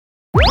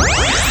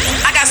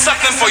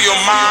something for your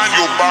mind,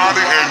 your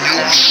body, and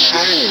your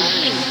soul.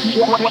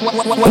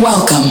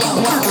 Welcome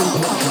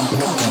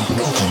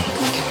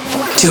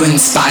to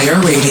Inspire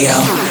Radio.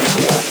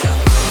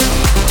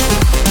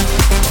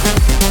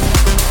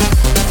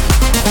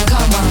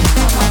 Come on,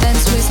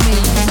 dance with me.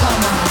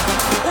 Come on.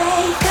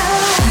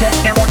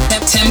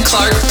 Tim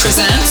Clark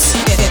presents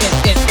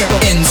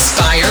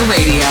Inspire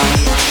Radio.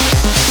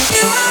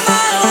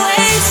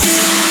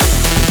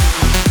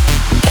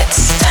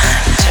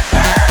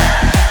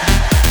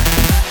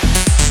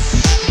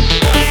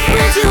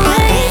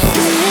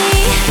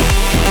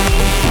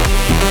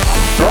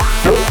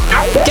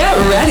 Get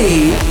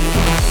ready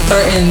for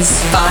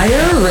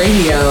Inspire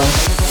Radio.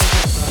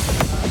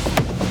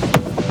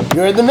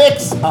 You're in the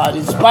mix on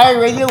Inspire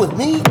Radio with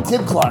me,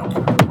 Tim Clark.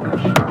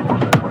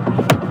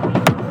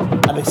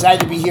 I'm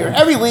excited to be here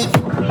every week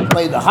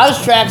playing the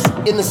hottest tracks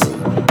in the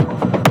scene.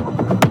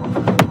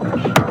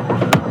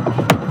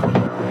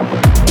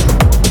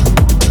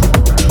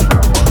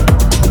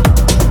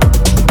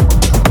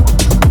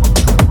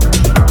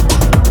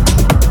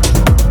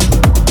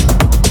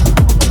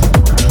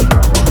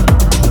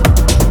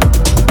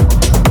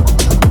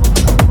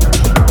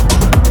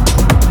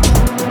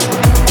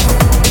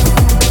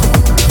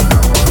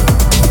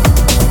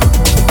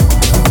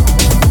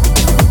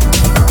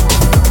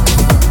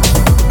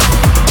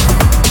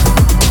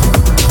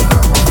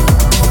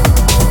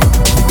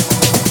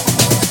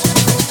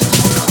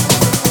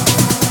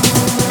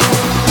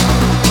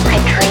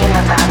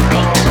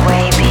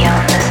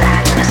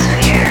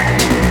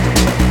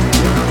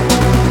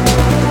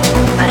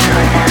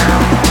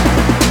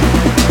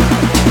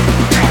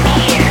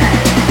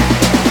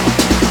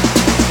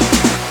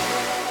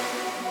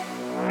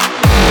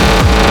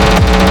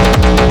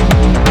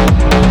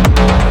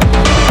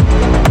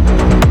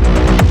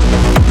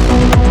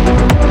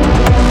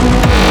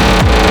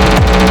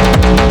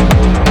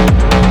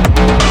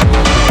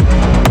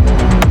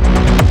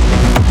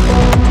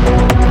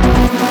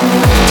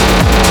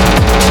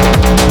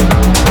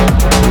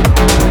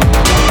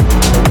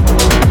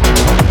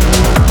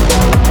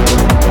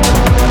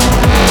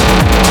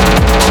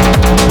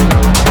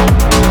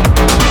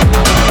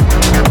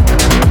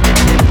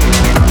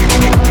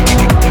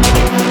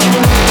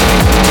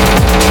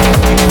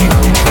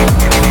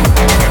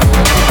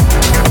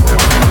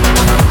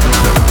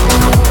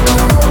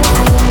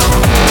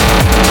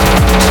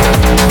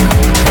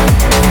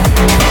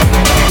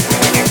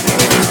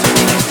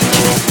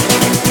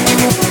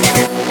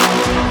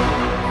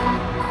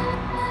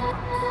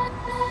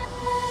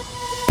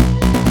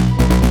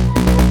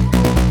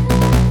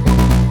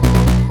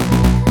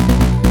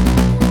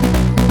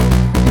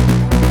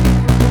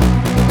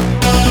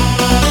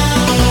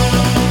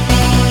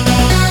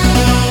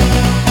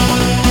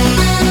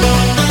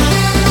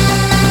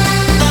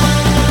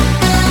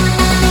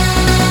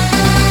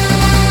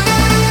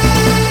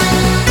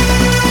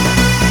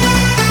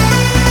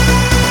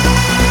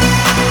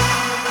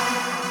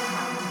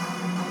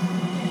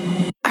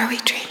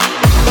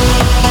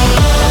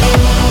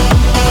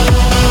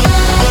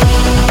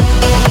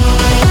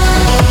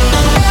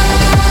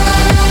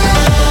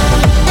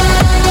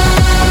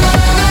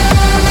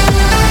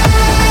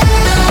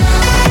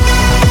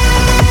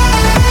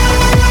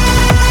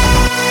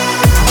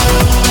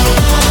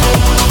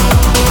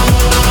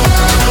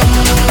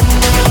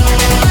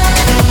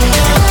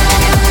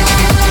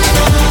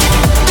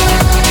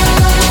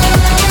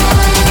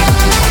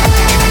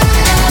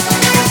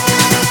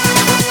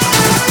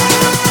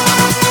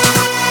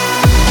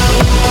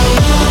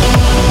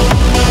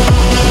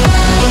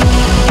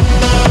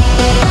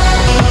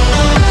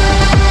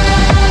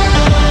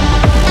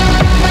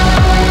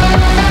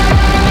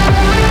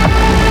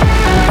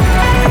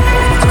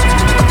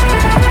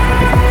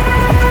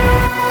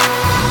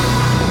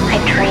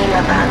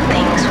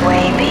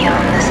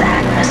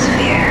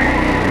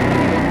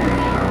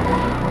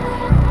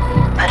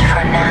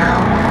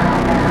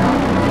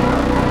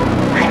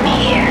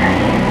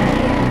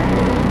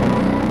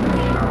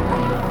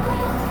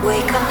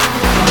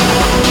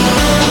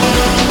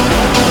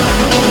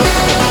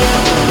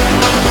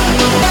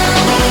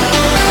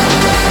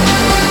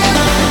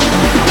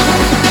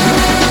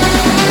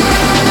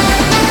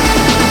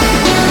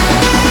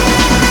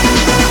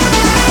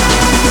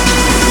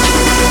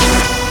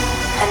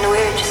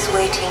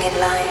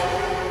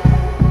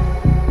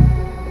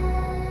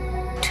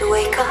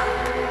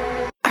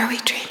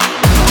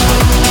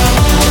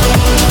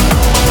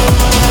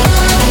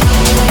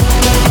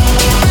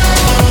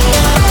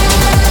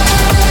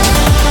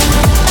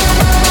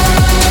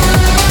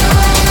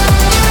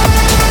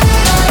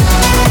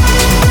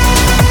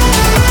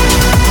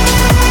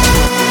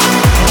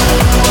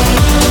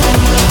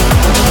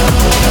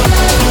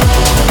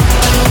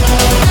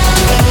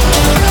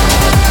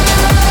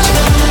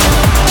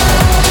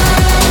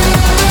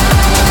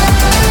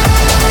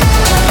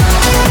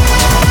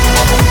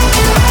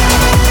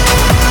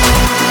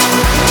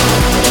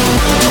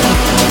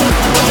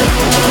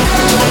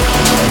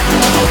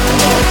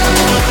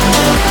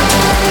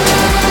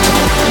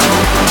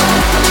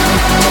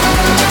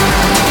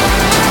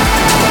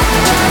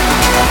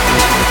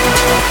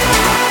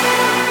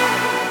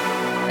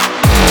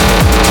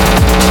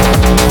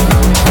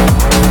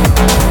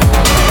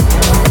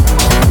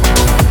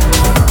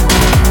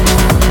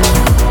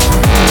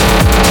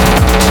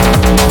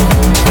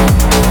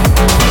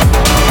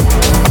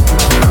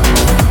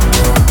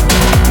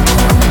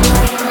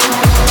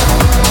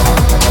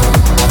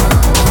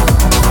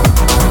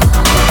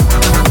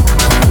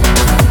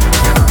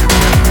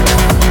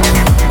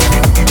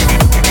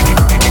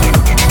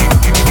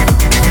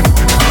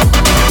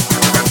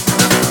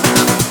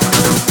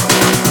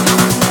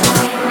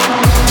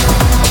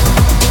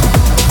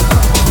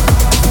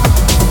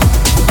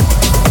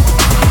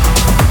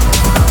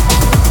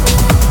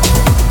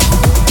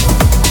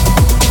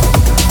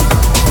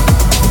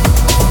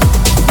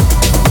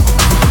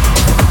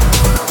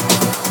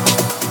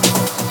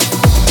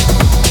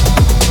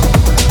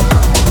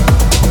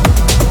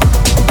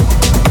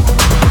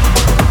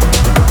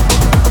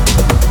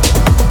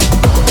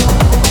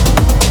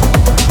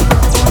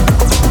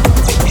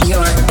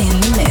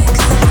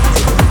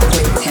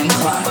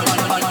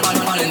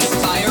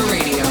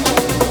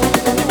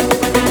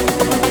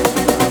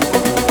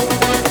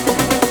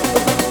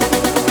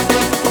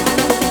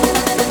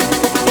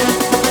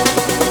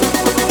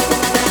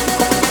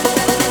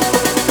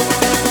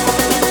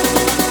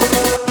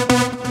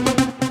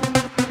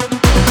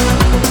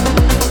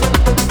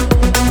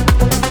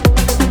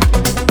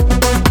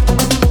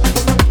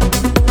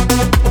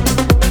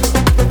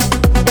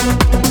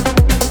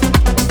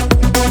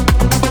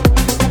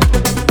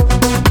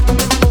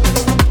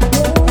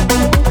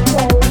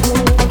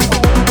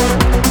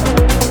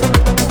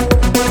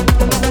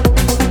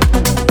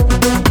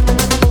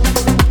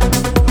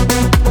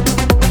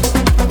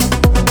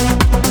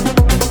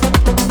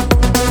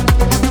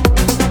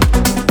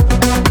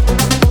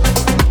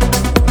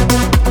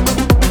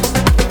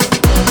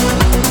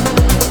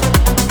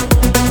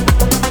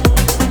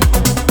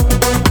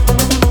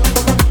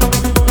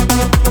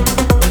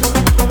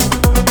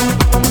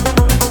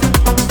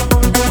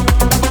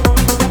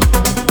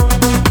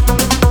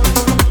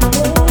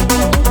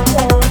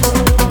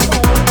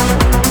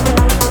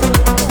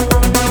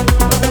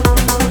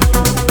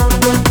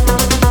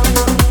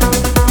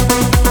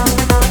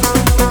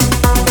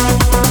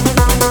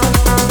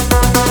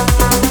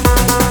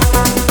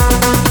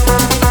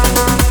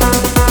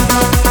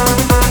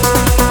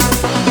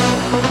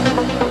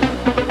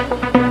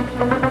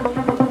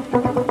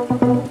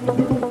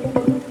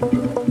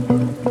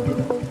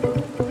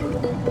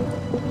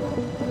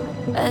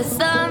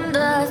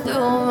 thunder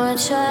through my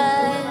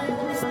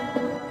chest.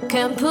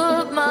 Can't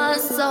put my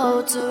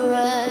soul to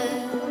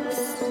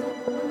rest.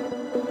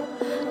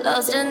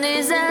 Lost in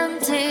these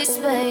empty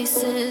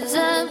spaces,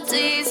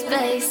 empty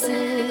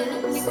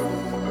spaces.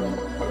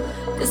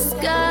 The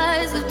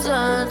skies have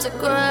turned to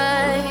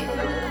gray.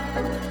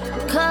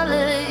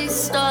 Colors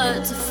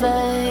start to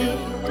fade.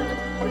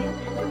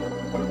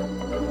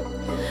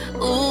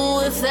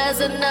 Ooh, if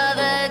there's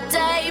another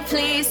day,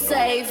 please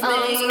save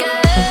me.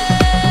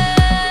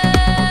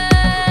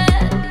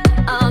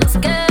 I'm scared. I'm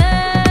scared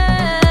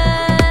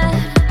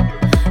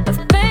of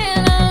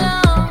being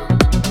alone,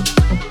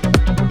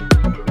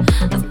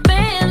 of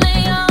being the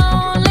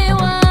only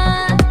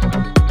one.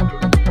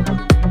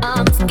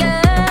 I'm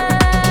scared.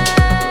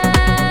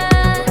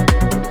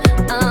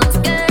 I'm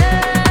scared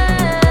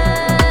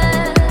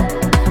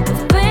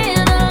of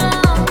being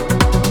alone,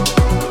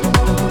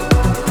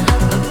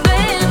 of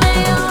being the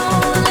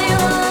only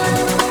one.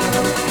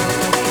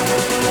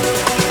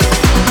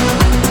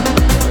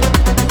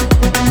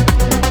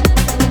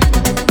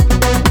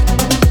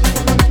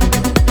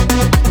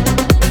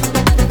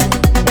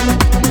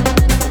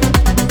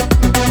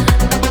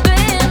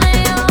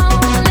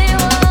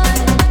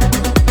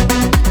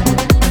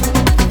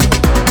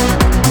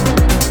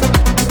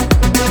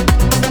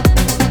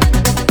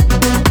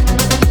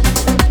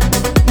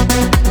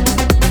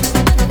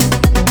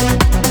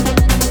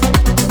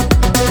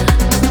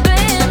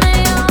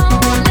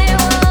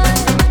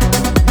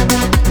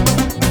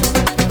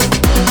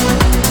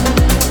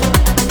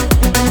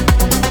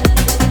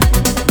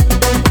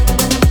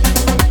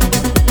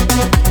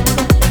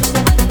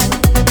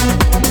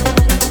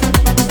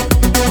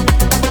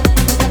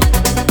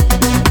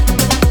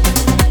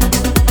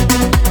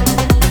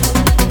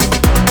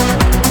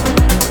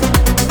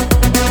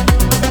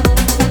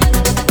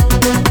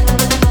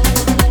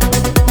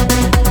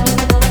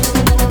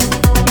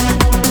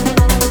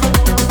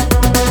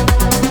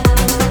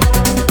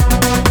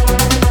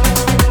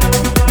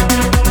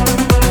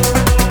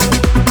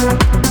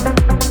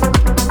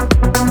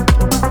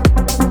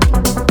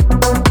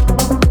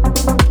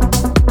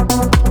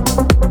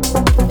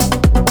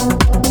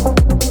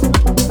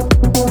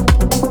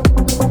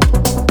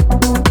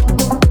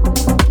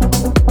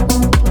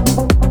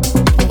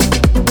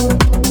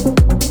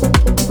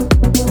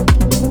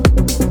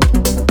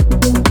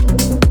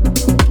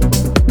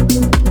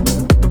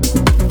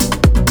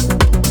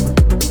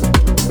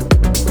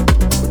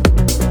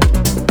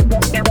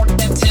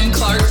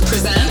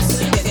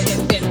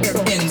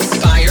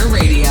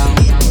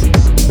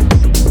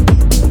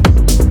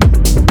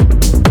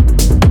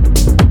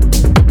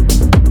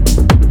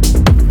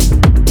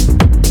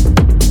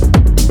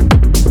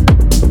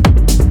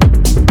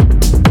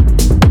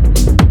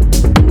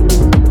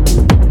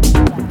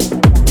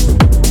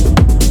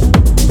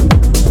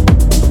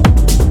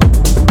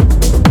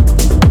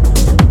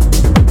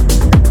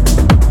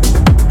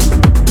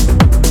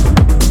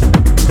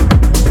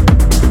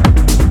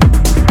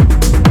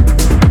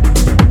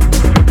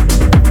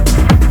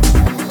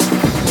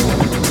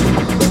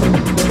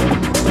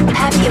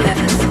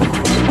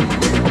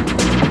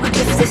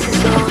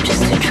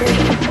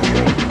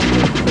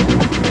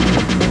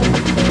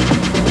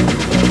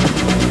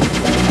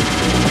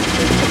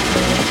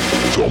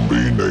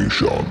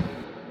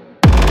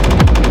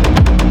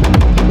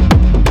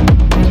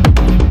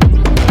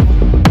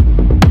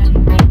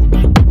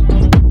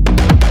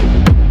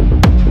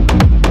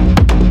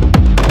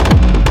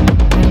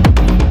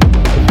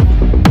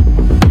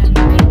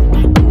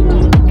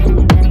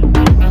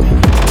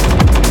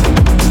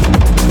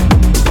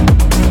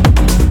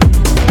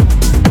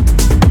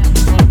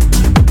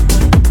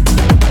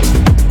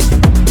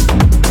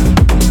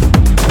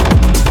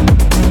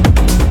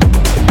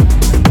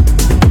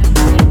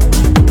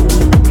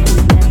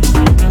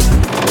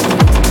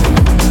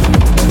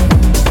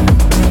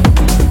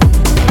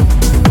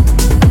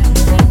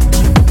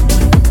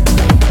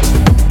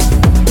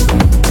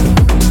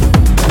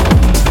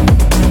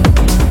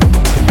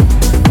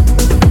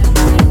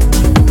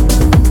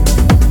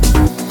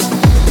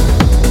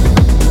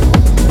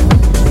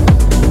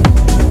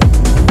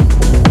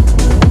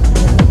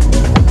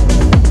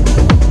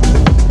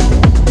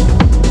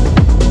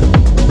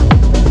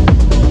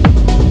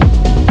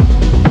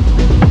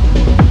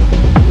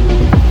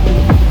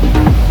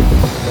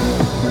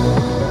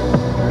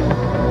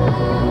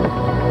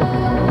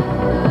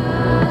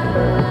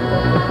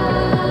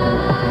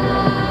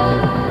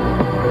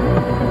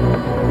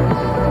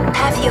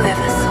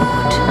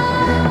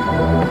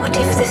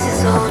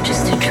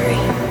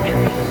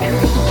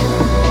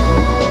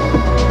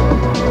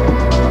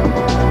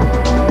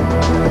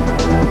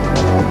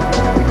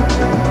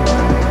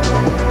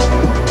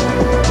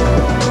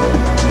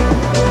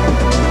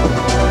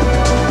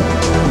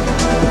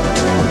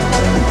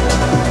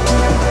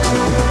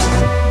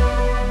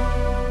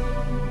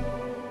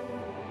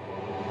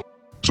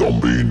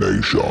 Zombie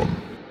Nation.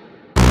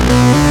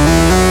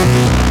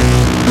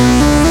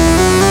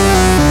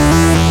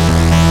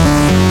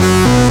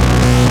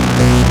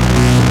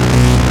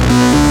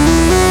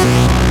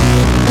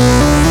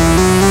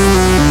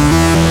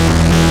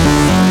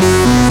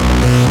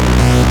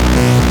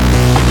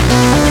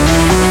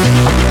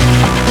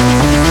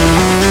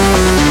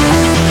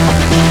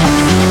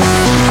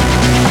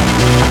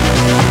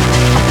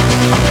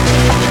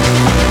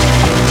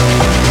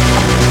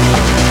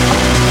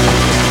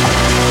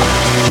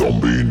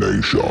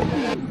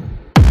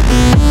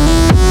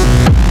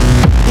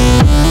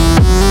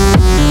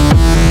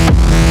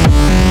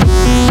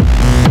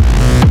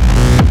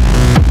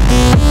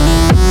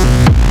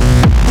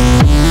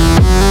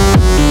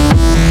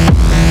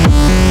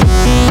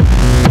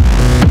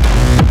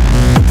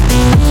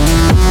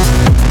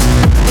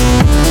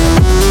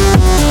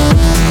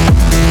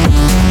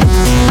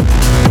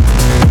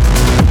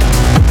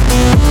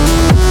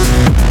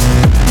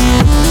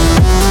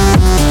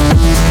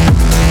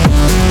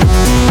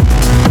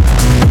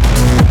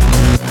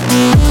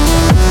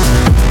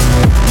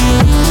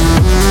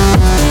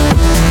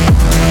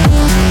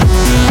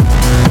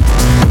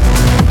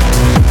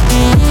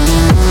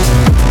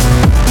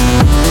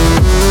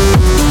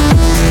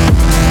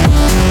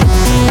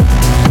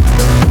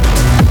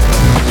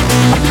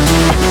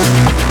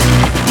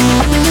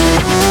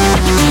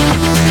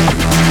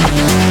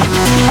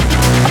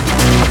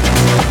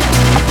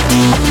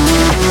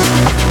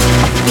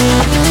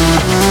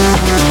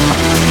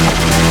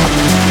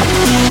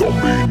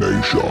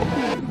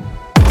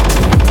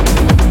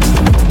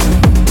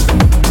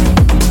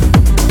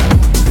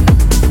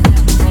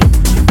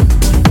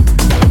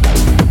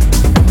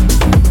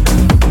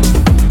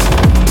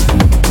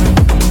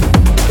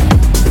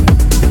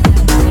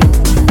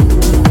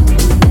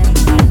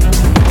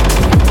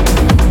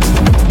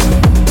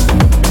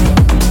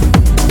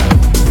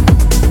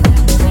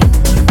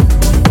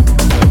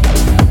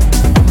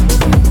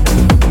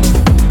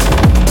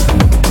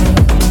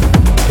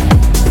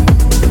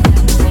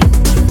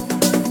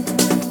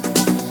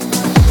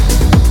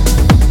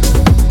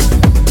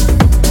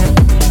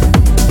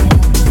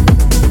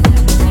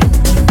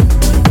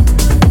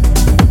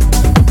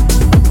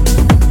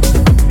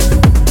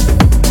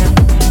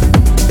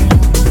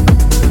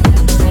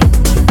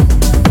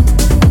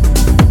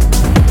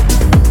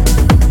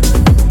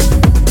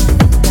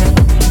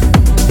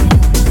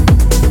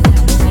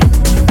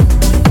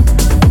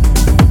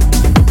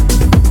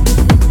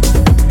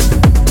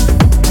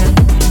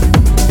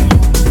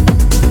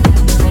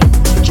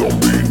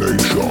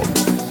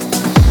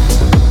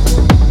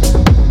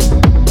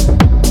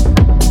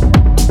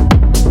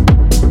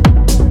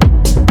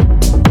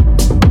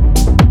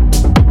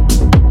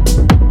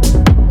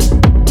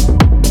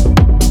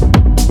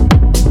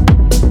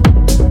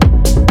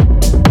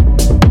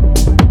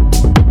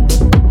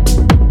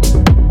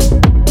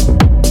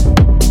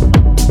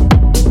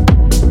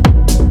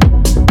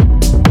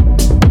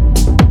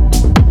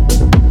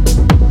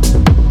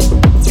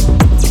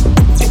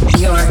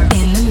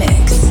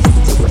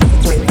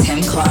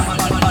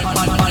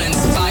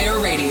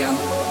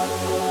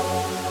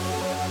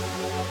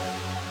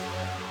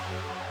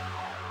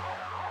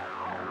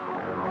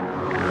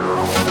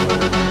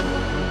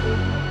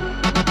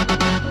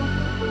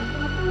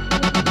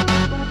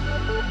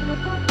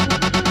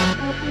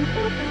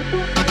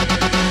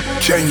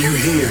 Can you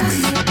hear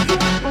me?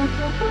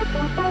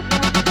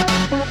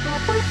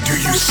 Do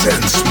you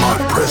sense my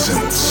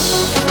presence?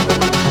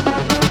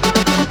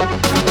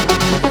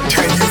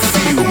 Can you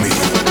feel me?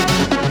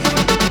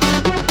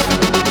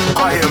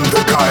 I am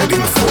the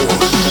guiding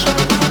force,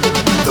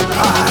 the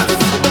path.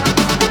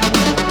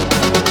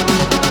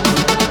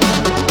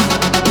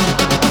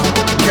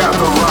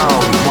 Gather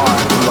round, my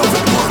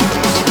beloved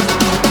ones.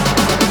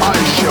 I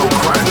shall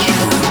grant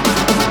you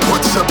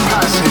what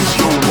surpasses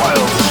your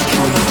wildest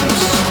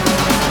dreams.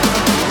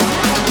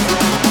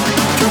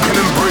 You can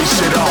embrace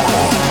it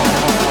all.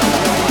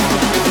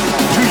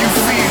 Do you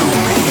feel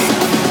me?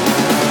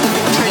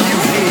 Can you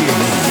hear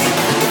me?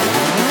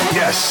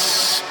 Yes.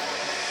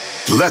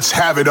 Let's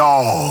have it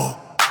all.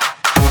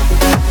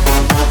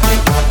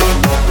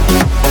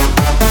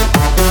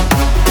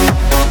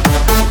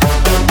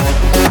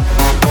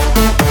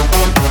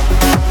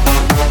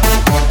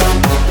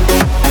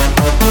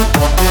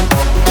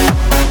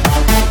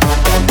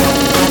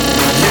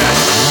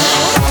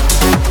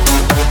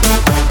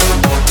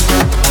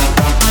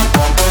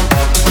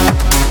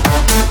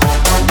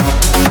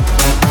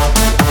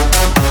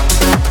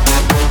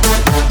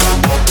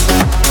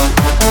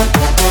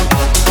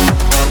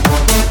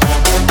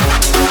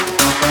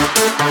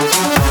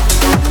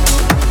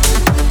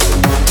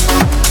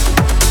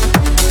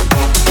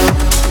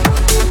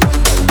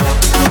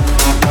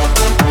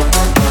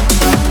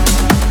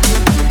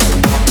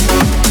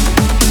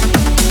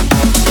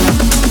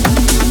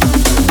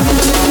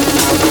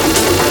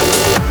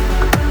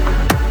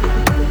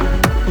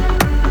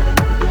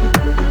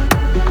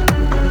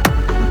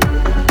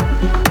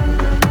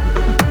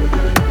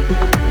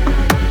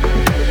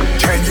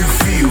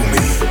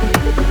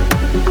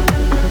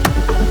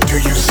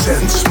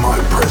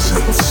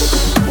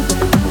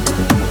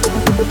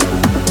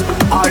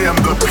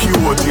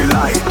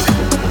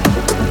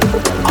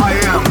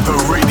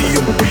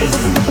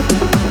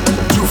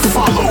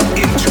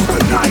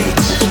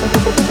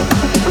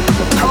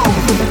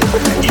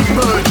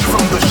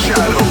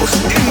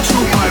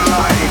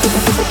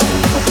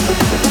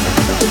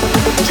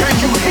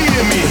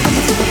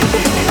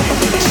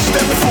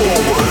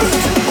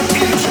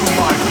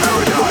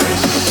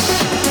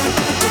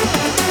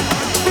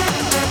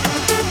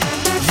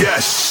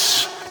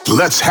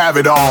 Let's have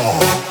it all.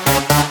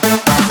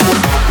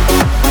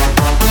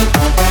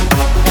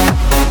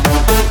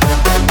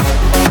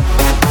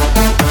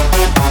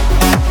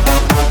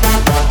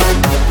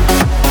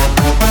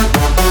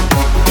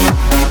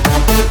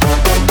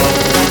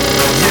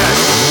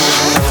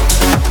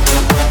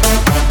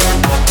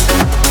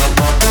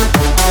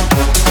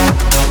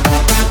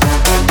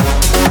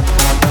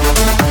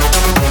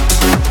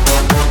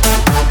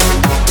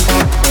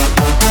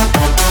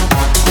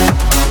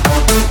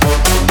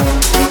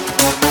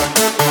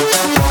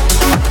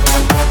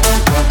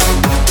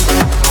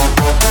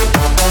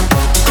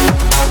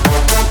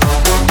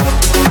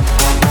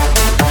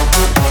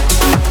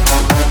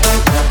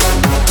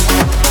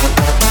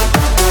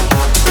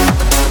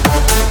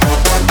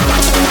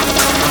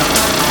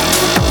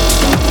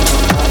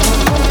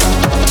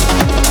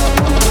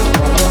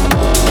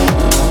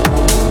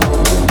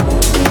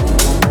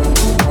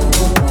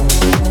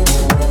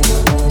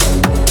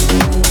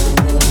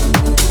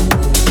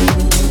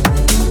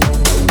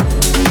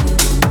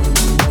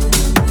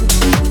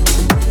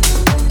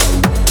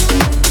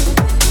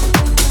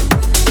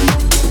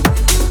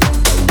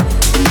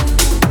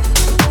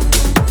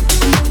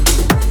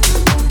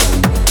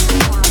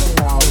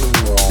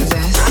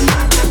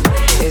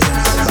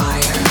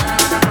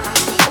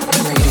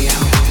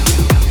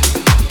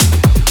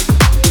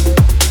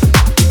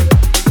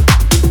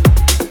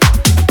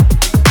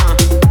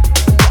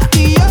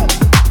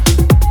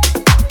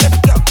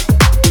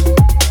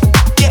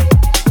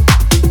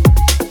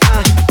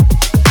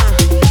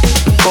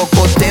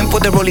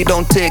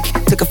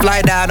 Took a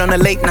flight out on a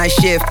late night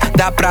shift.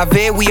 Dá pra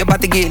ver, we about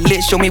to get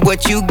lit. Show me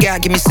what you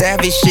got, give me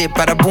savage shit.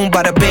 Bada boom,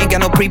 bada bang, got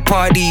no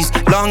pre-parties.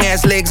 Long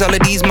ass legs, all of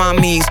these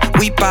mommies.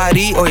 We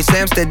party, oh it's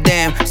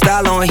Amsterdam.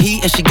 Style on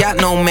heat and she got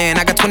no man.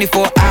 I got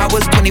 24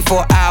 hours,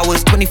 24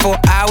 hours, 24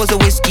 hours of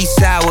whiskey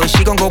sour.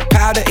 She gon' go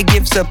powder, it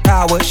gives her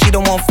power. She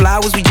don't want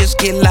flowers, we just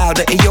get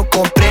louder. Y yo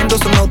comprendo,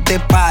 so no te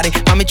pare.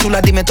 Mami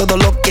chula, dime todo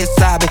lo que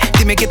sabe.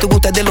 Dime que tu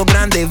gusta de lo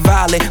grande,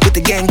 vale. With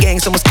the gang gang,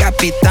 somos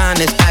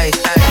capitanes. Ay,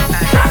 ay,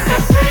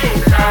 ay.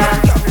 Hey.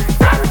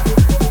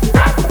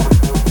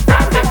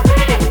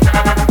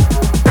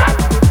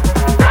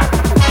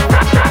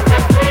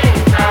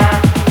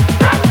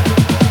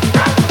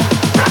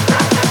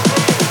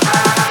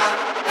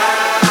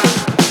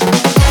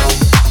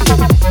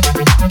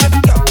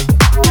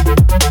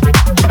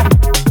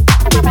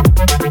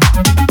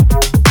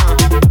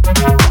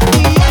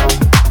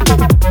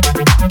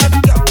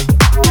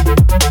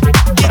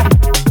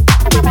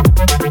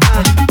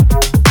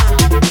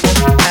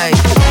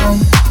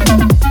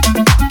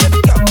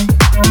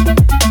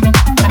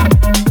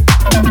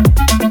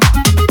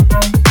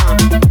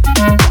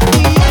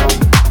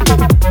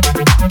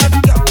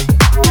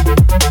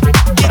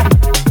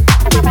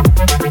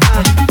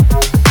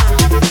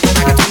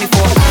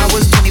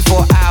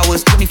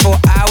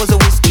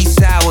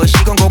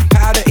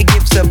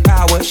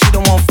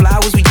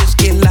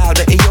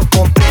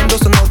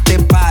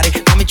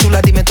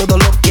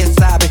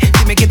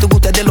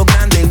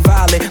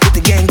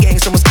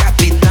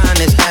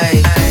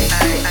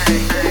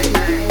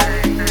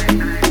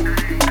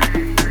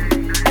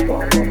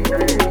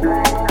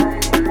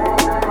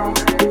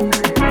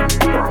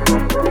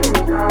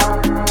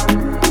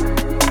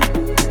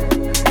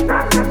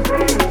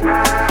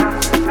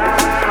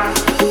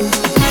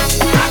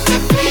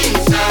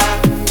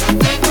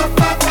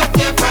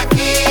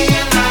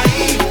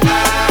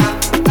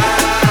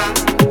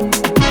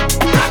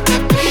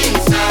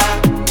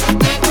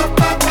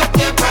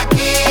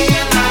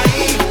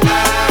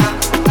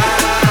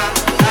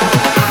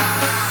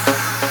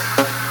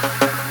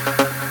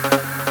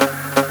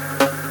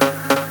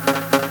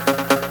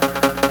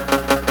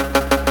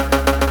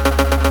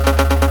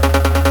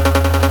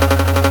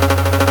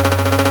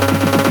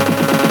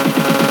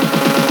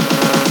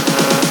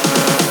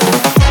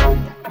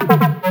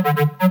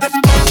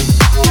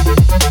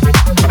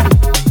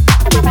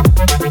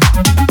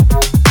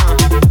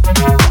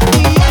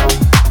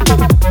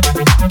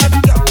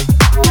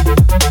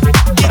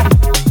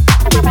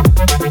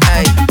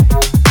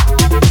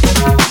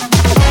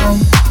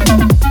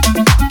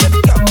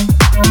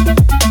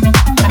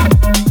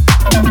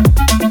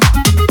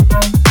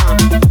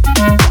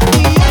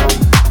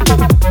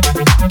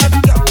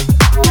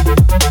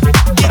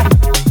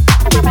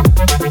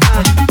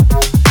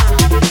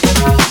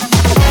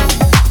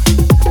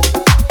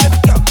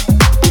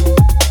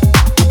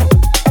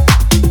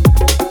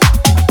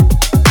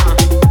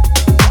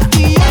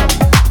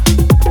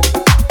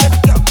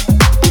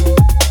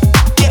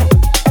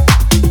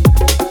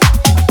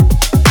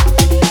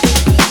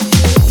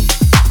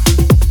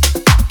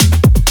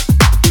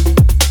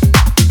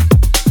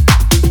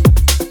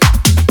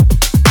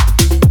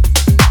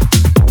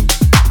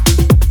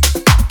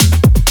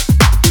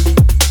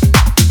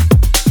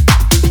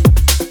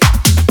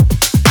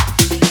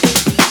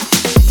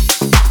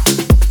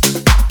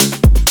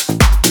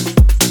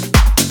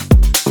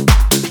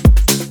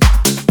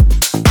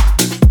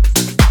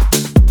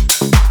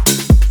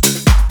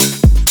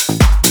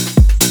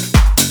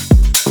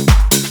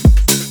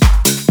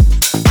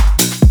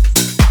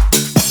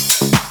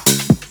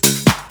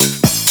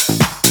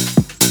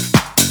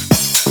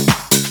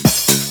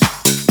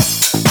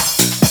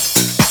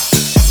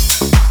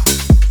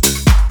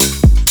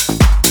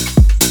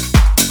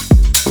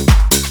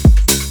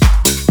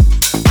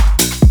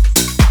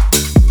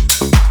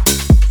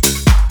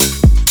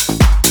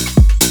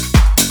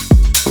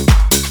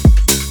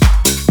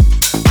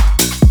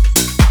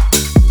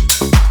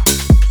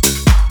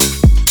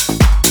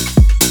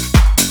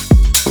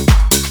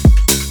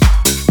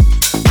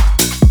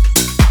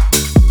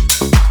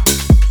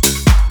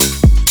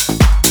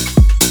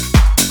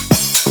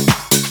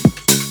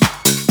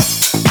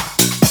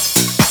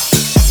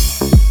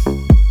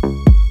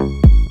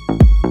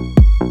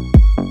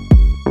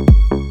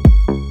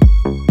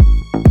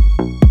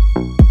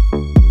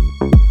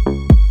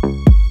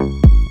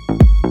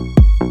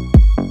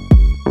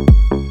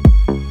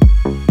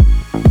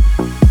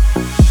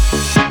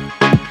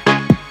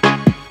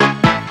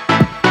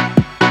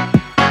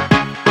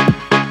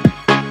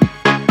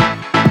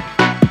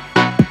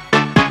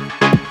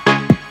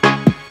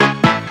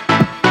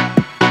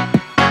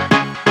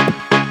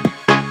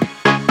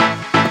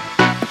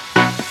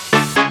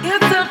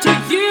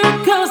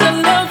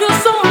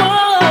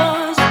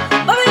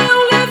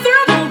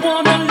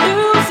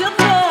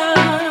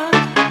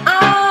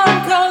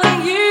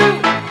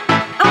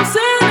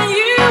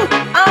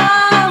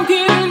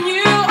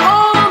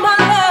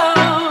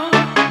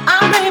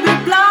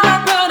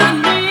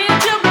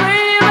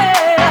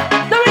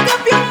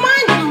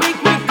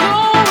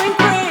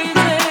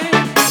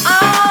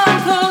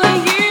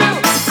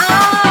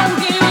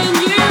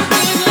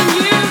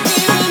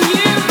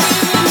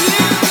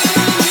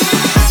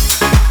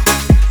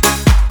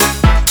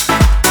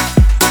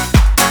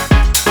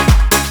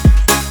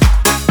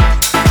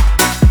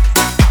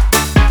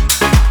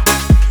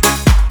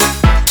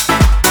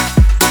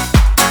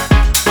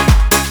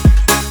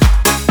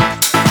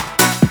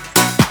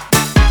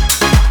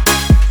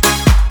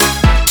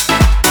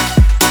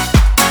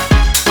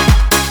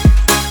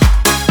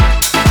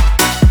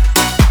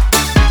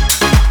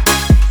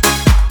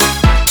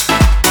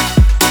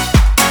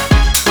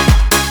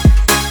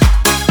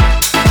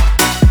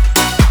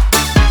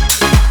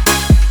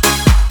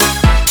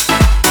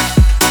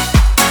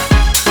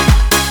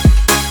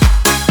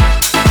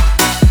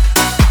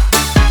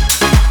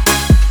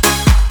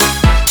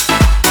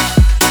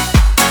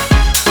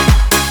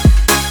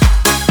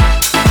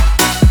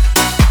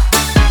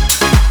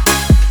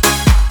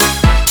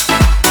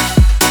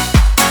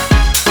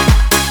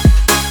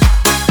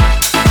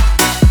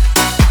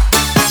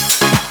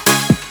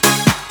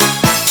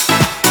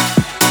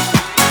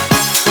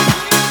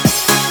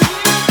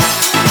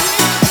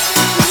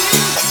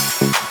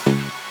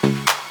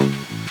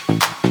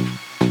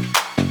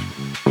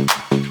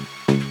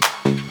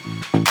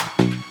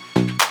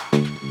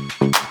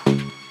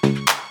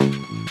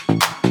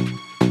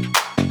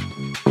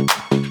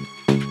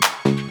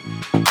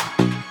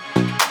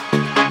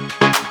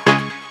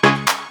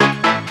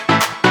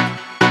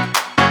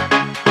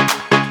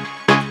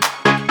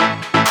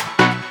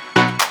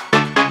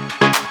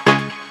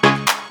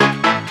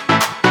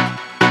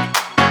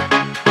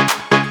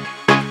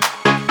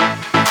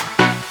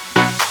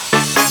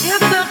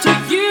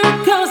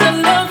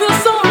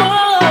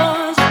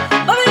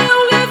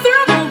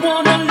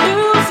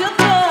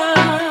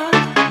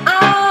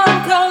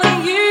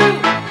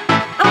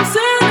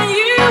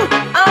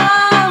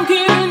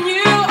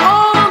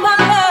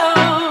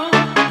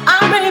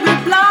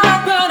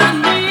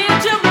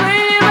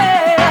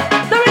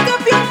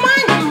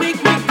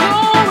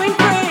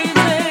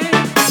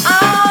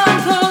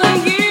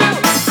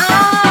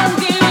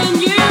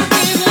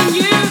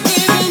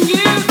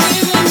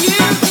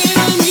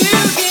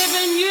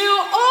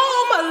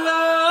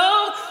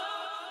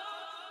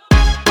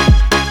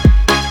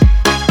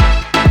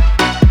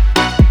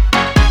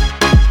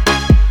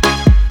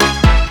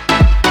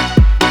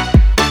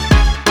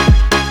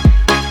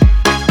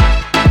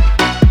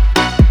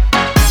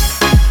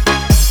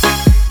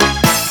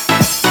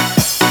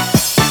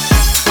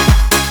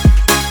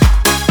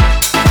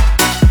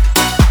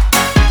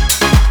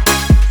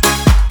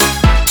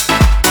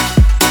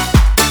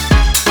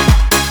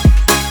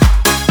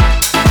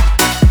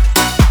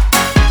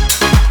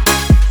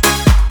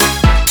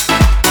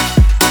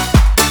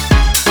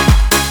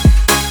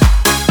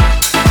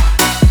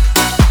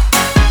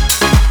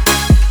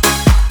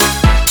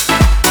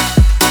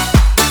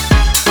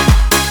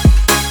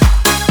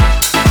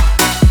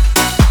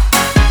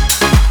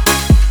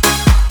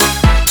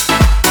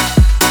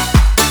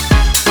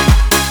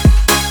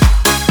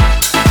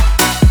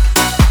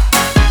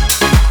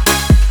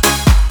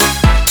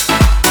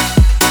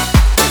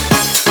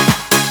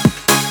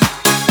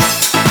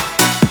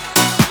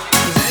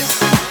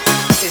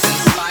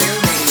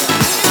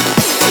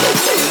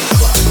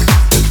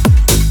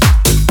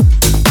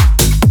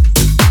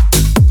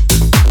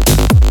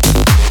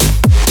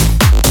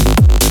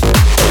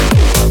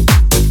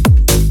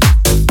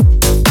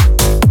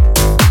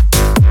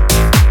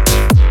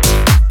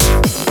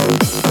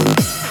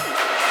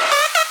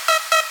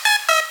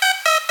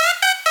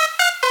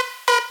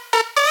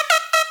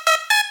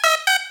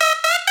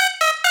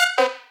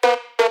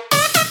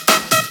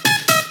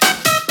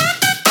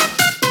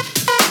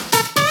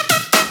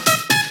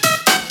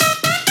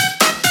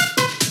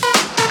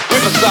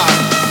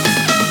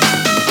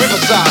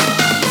 Riverside,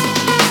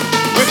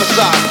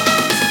 Riverside,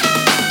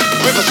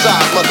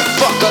 Riverside,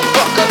 motherfucker,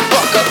 fucker,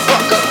 fucker,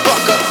 fucker,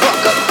 fucker,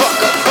 fucker,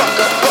 fucker,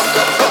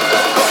 fucker,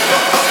 fucker, fucker.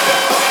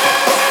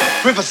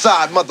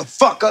 Riverside,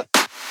 motherfucker.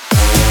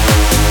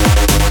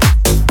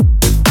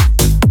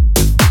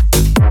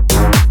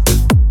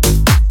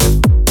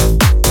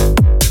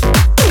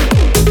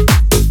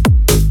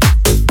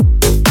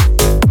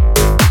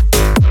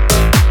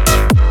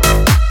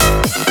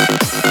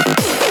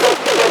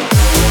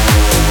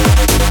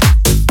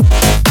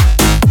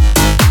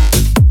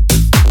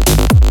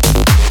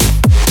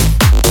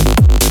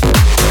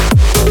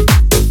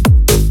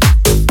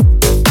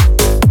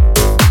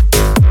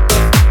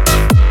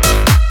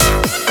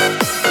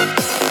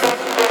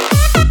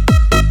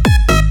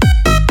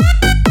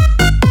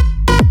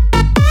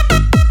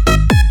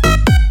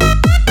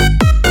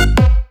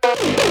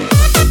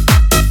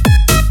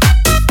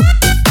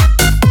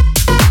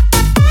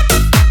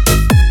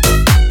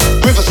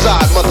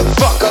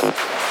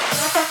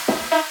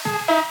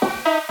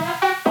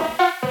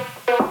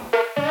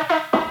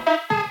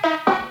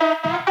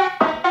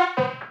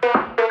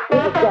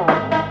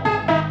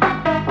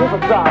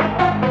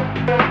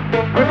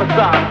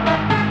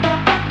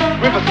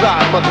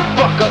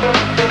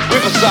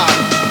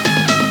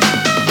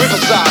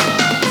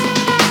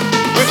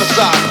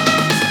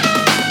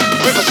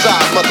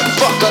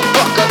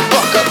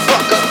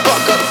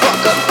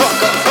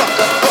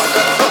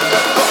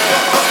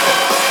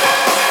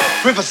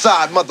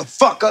 Riverside,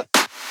 motherfucker.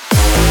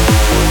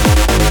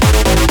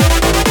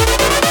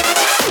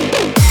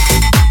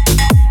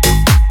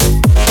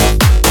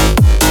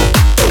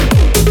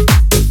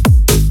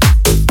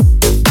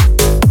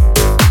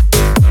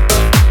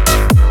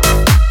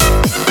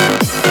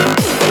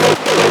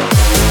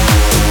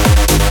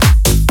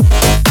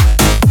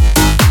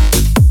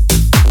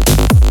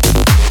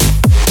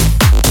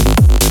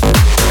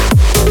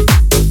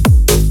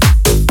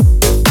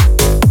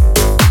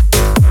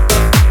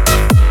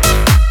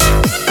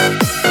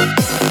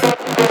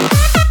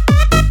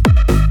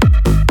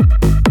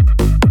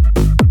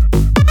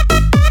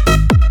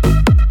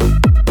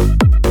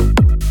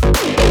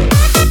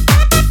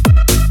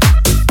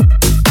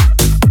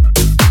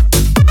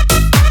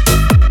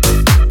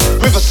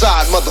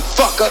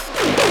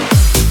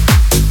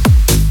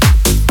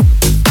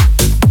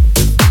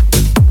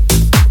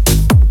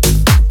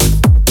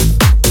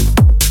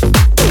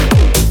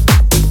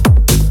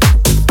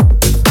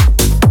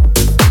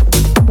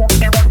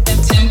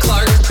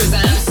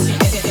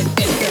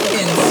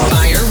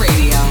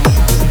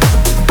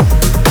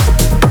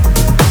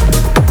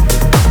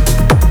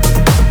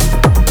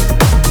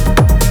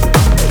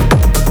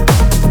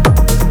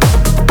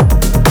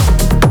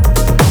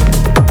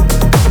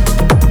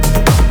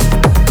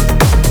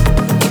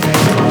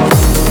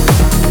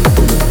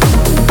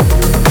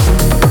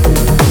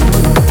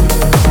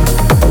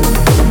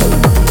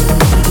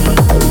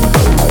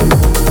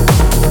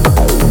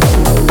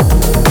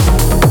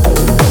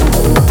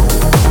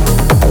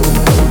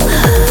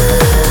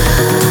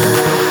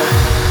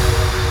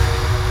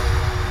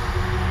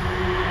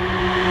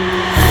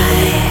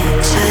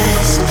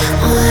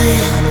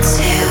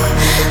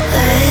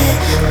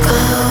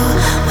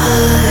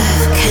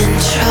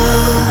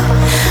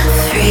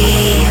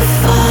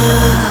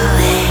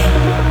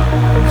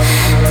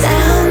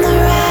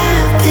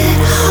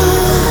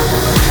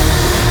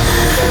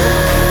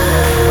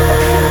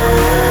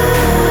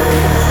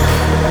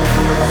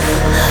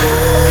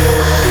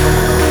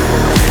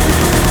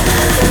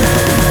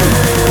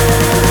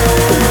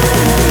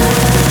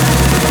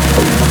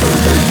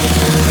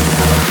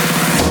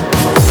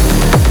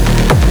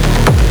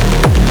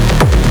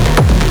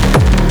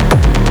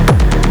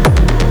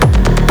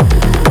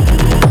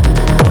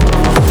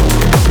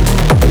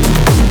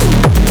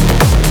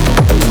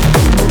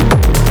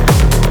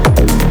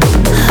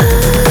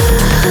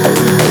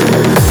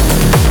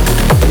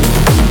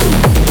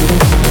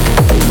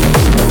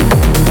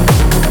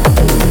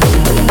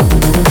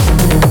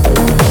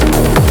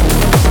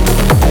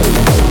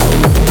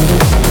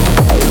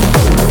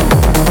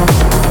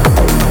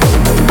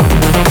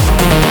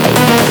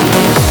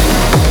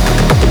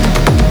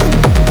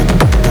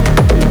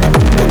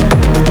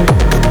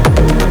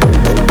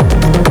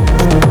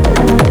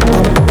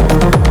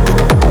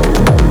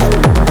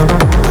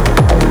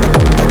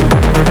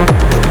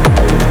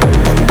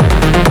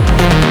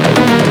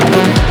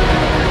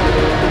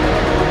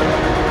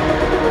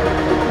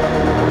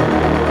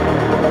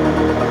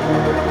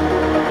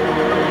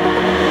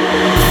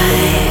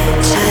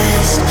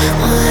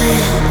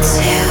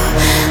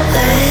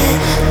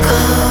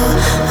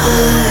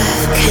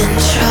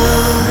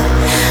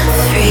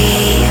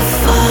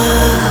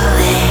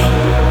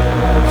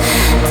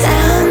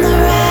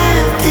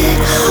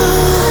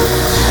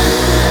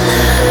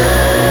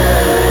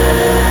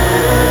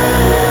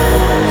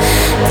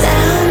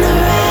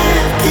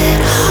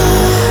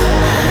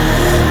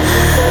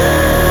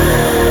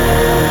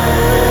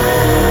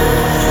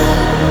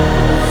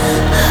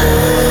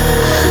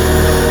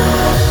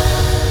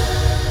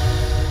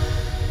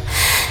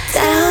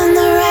 Down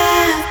the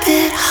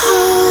rabbit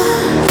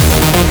hole.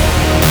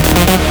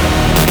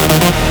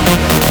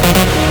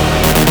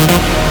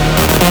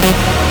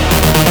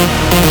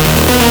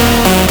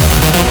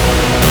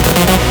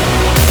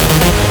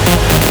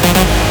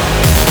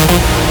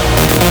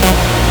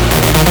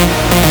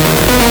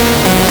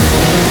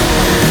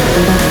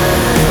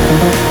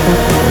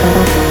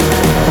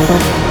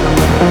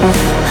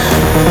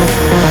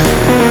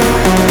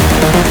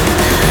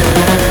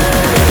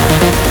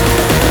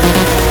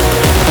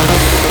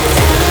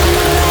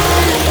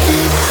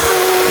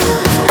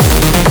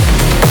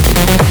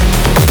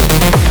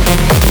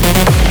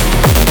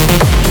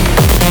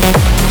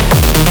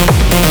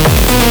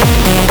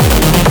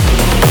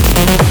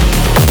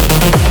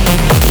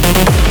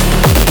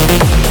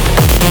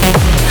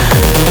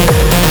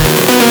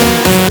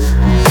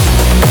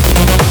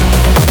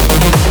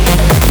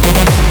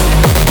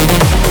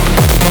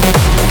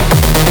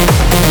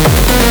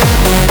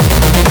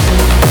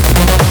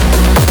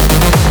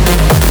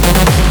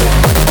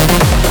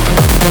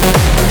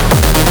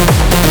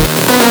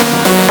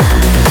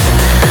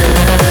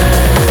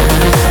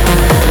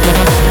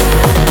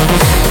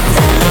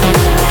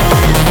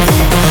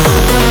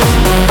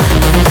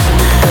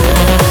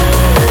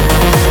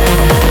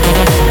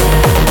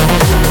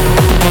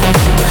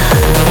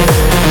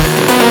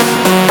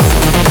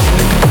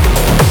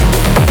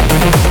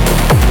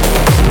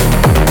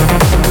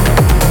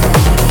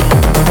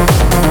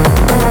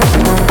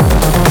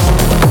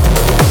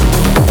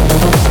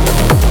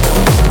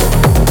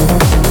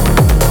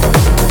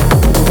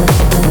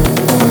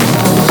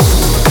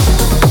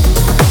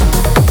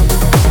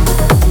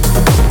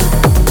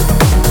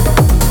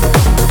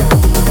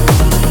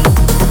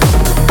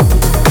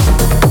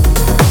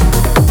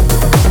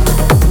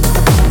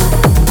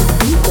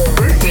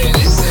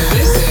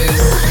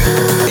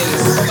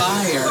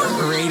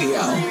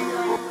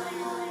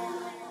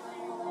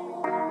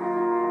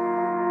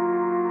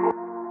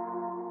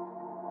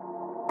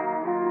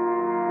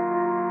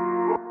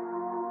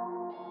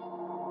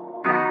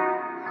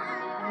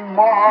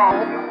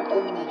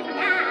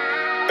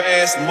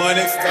 Fast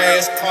money,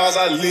 fast cars,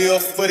 I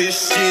live for this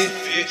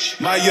shit.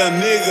 My young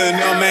nigga,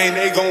 no man,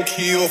 they gon'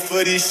 kill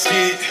for this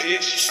shit.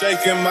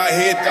 Shaking my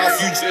head off,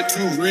 you just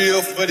too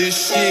real for this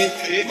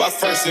shit. My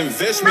first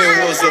investment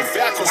was a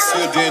vacuum,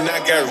 then I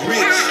got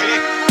rich.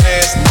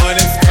 Fast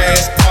money,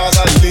 fast cars,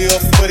 I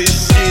live for this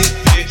shit.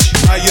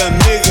 My young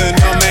nigga,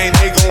 no man,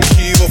 they gon'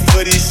 kill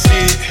for this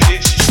shit.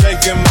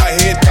 Shaking my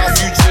head off,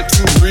 you just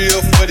too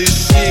real for this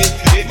shit.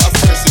 My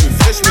first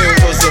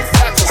investment was a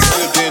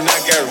vacuum, then I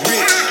got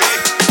rich.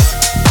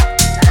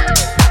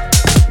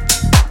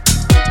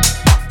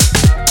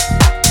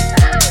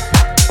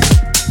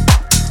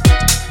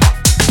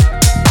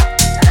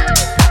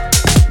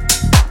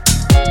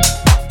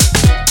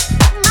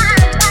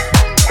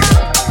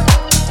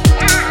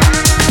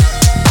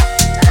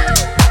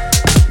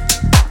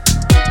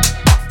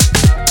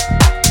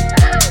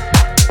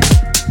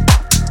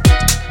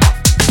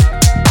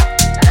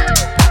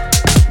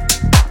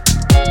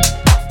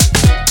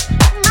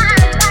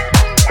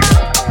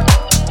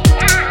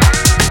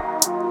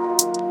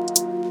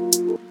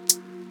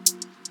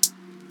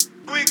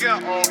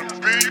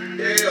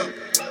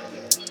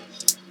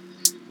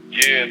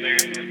 Yeah,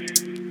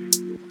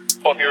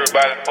 nigga. Fuck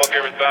everybody, fuck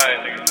everything,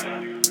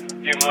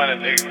 nigga. Get money,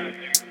 nigga.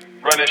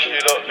 Run this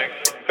shit up, nigga.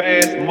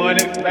 Fast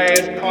money,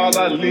 fast cars,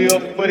 I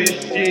live for this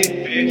shit,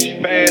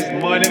 bitch. Fast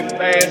money,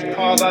 fast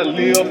cars, I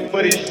live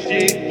for this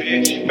shit,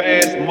 bitch.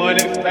 Fast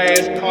money,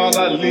 fast cars,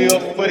 I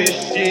live for this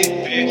shit,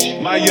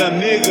 bitch. My young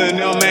nigga,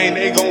 no man,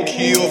 they gon'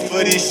 kill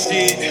for this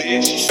shit,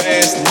 bitch.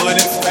 Fast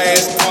money,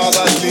 fast cars,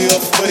 I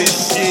live for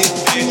this shit,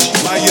 bitch.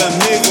 My young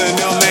nigga,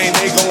 no man,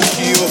 they gon'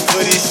 kill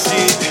for this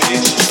shit,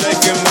 bitch.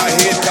 Shaking my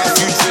head off,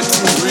 you just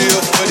too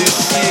real for this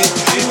shit,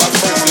 bitch. My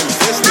first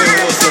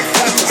investment was a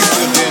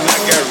vacuum, then I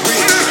got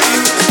rich.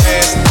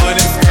 Fast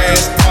money,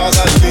 fast cars,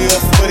 I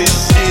live for this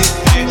shit,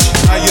 bitch.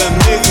 My young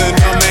nigga,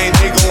 no man,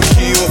 they gon'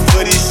 kill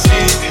for this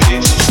shit,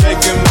 bitch.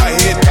 Shaking my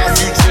head off,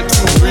 you just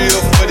too real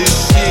for this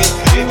shit,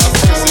 bitch. My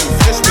first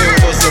investment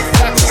was a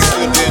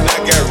vacuum, then I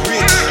got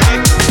rich.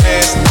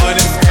 Fast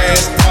money,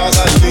 fast cars,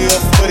 I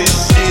live for this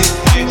shit,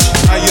 bitch.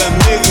 My young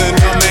nigga,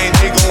 no man,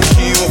 they gon'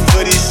 kill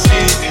for this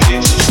shit,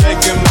 bitch.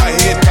 Shaking my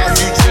head off,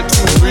 you just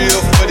too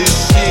real for this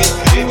shit,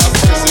 bitch. My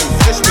first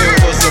investment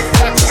was a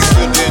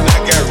vacuum, then I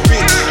got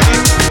rich.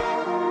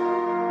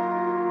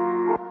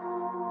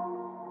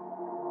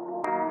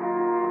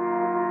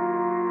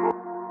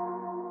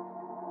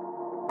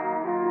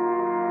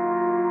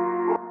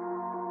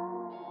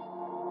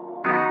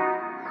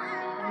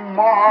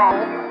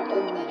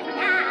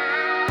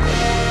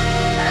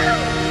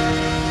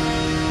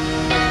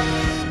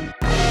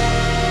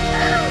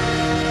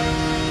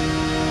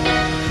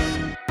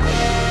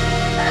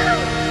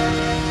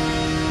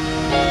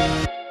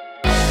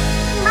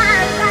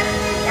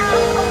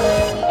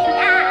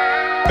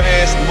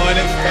 Fast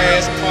money,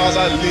 fast cars,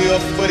 I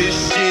live for this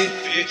shit,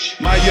 bitch.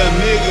 My young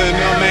nigga,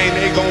 no man,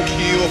 they gon'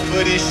 kill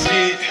for this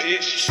shit,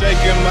 bitch.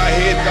 Shaking my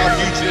head off,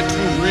 you just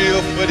too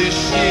real for this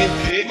shit,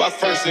 bitch. My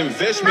first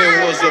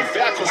investment was a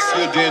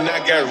vacuum, then I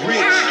got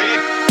rich,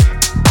 bitch.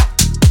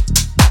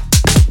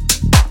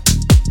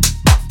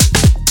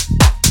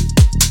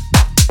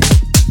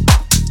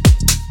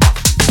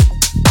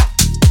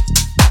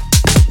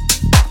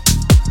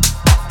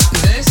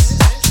 This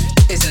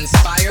is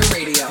Inspire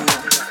Radio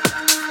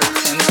with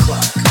Tim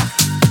Clark.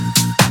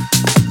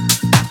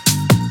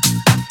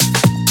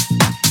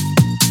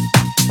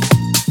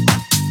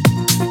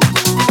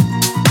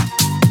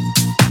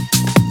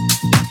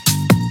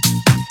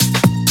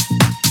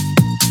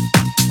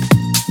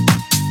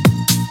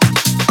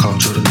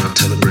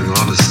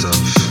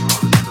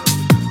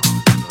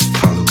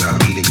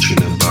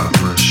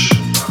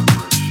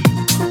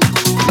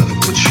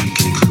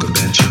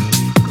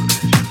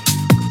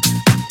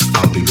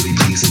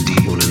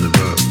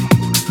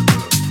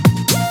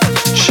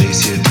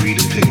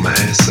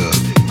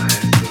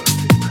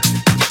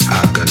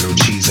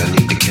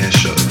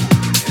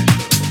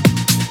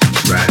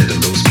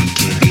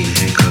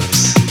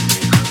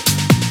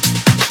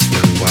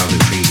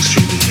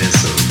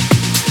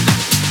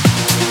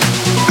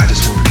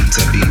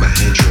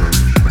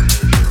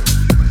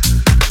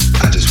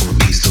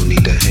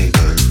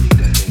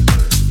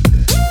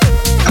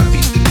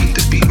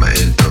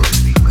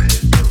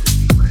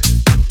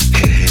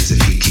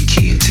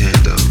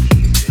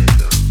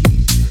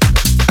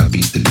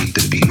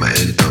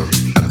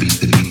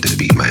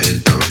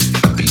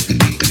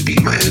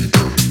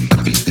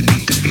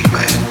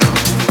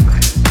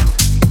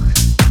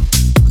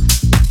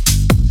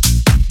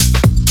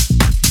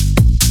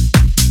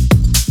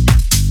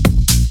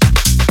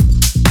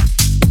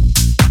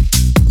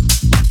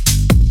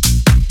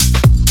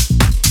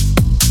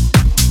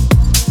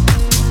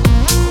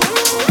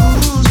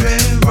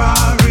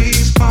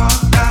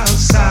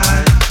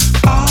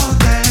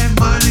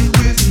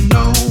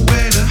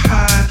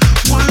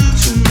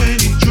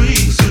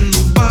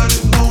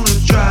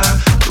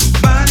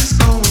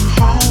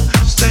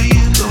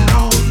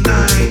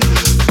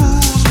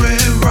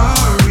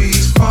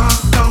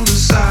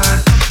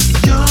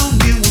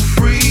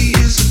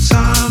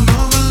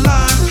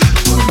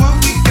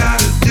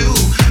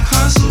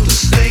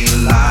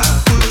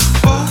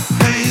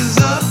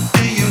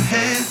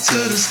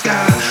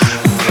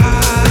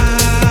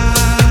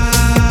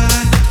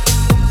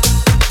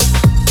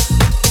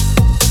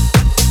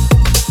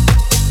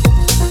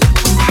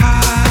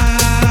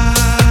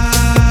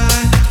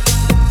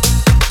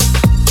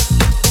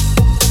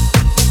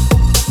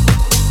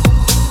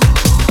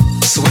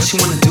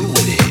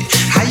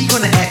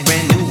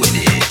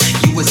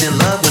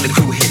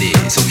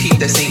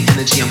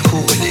 energy, I'm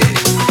cool with it.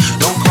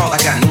 Don't call, I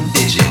got new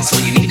digits.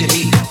 When you needed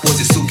me,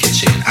 was it soup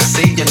kitchen? I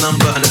saved your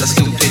number under the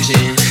stoop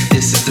pigeon.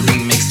 This is the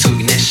remix to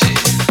ignition.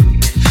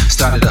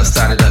 Start it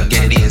up,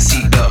 get it in,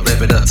 seat up,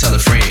 rev it up, tell a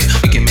friend.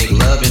 We can make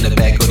love in the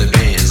back of the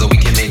Benz, or we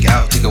can make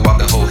out, take a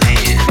walk and hold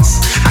hands.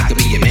 I could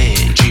be your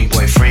man, dream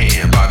boyfriend,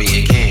 Bobby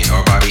and Ken,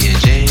 or Bobby and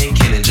Jen,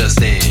 Ken and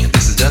Justin.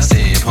 This is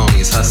Dustin,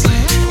 homies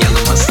hustling.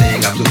 Yellow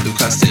Mustang, I blew through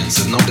customs.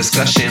 So no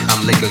discussion,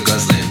 I'm liquor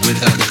guzzling.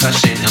 With a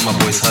concussion, and my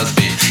boy's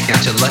husband.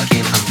 Got you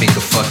luckin', I'm finger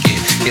fucking.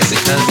 Guess the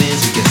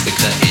cousins, we guess the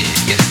cuttin'.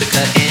 Guess the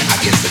cuttin', I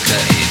guess the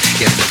cuttin'.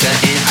 Guess the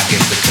cuttin', I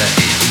guess the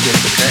cuttin'. We guess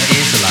the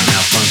cuttin' till I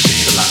malfunction,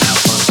 till I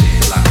malfunction,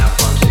 till I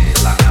malfunction,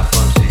 till I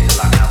malfunction, till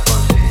I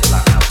malfunction, till I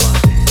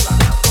malfunction, till I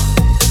malfunction.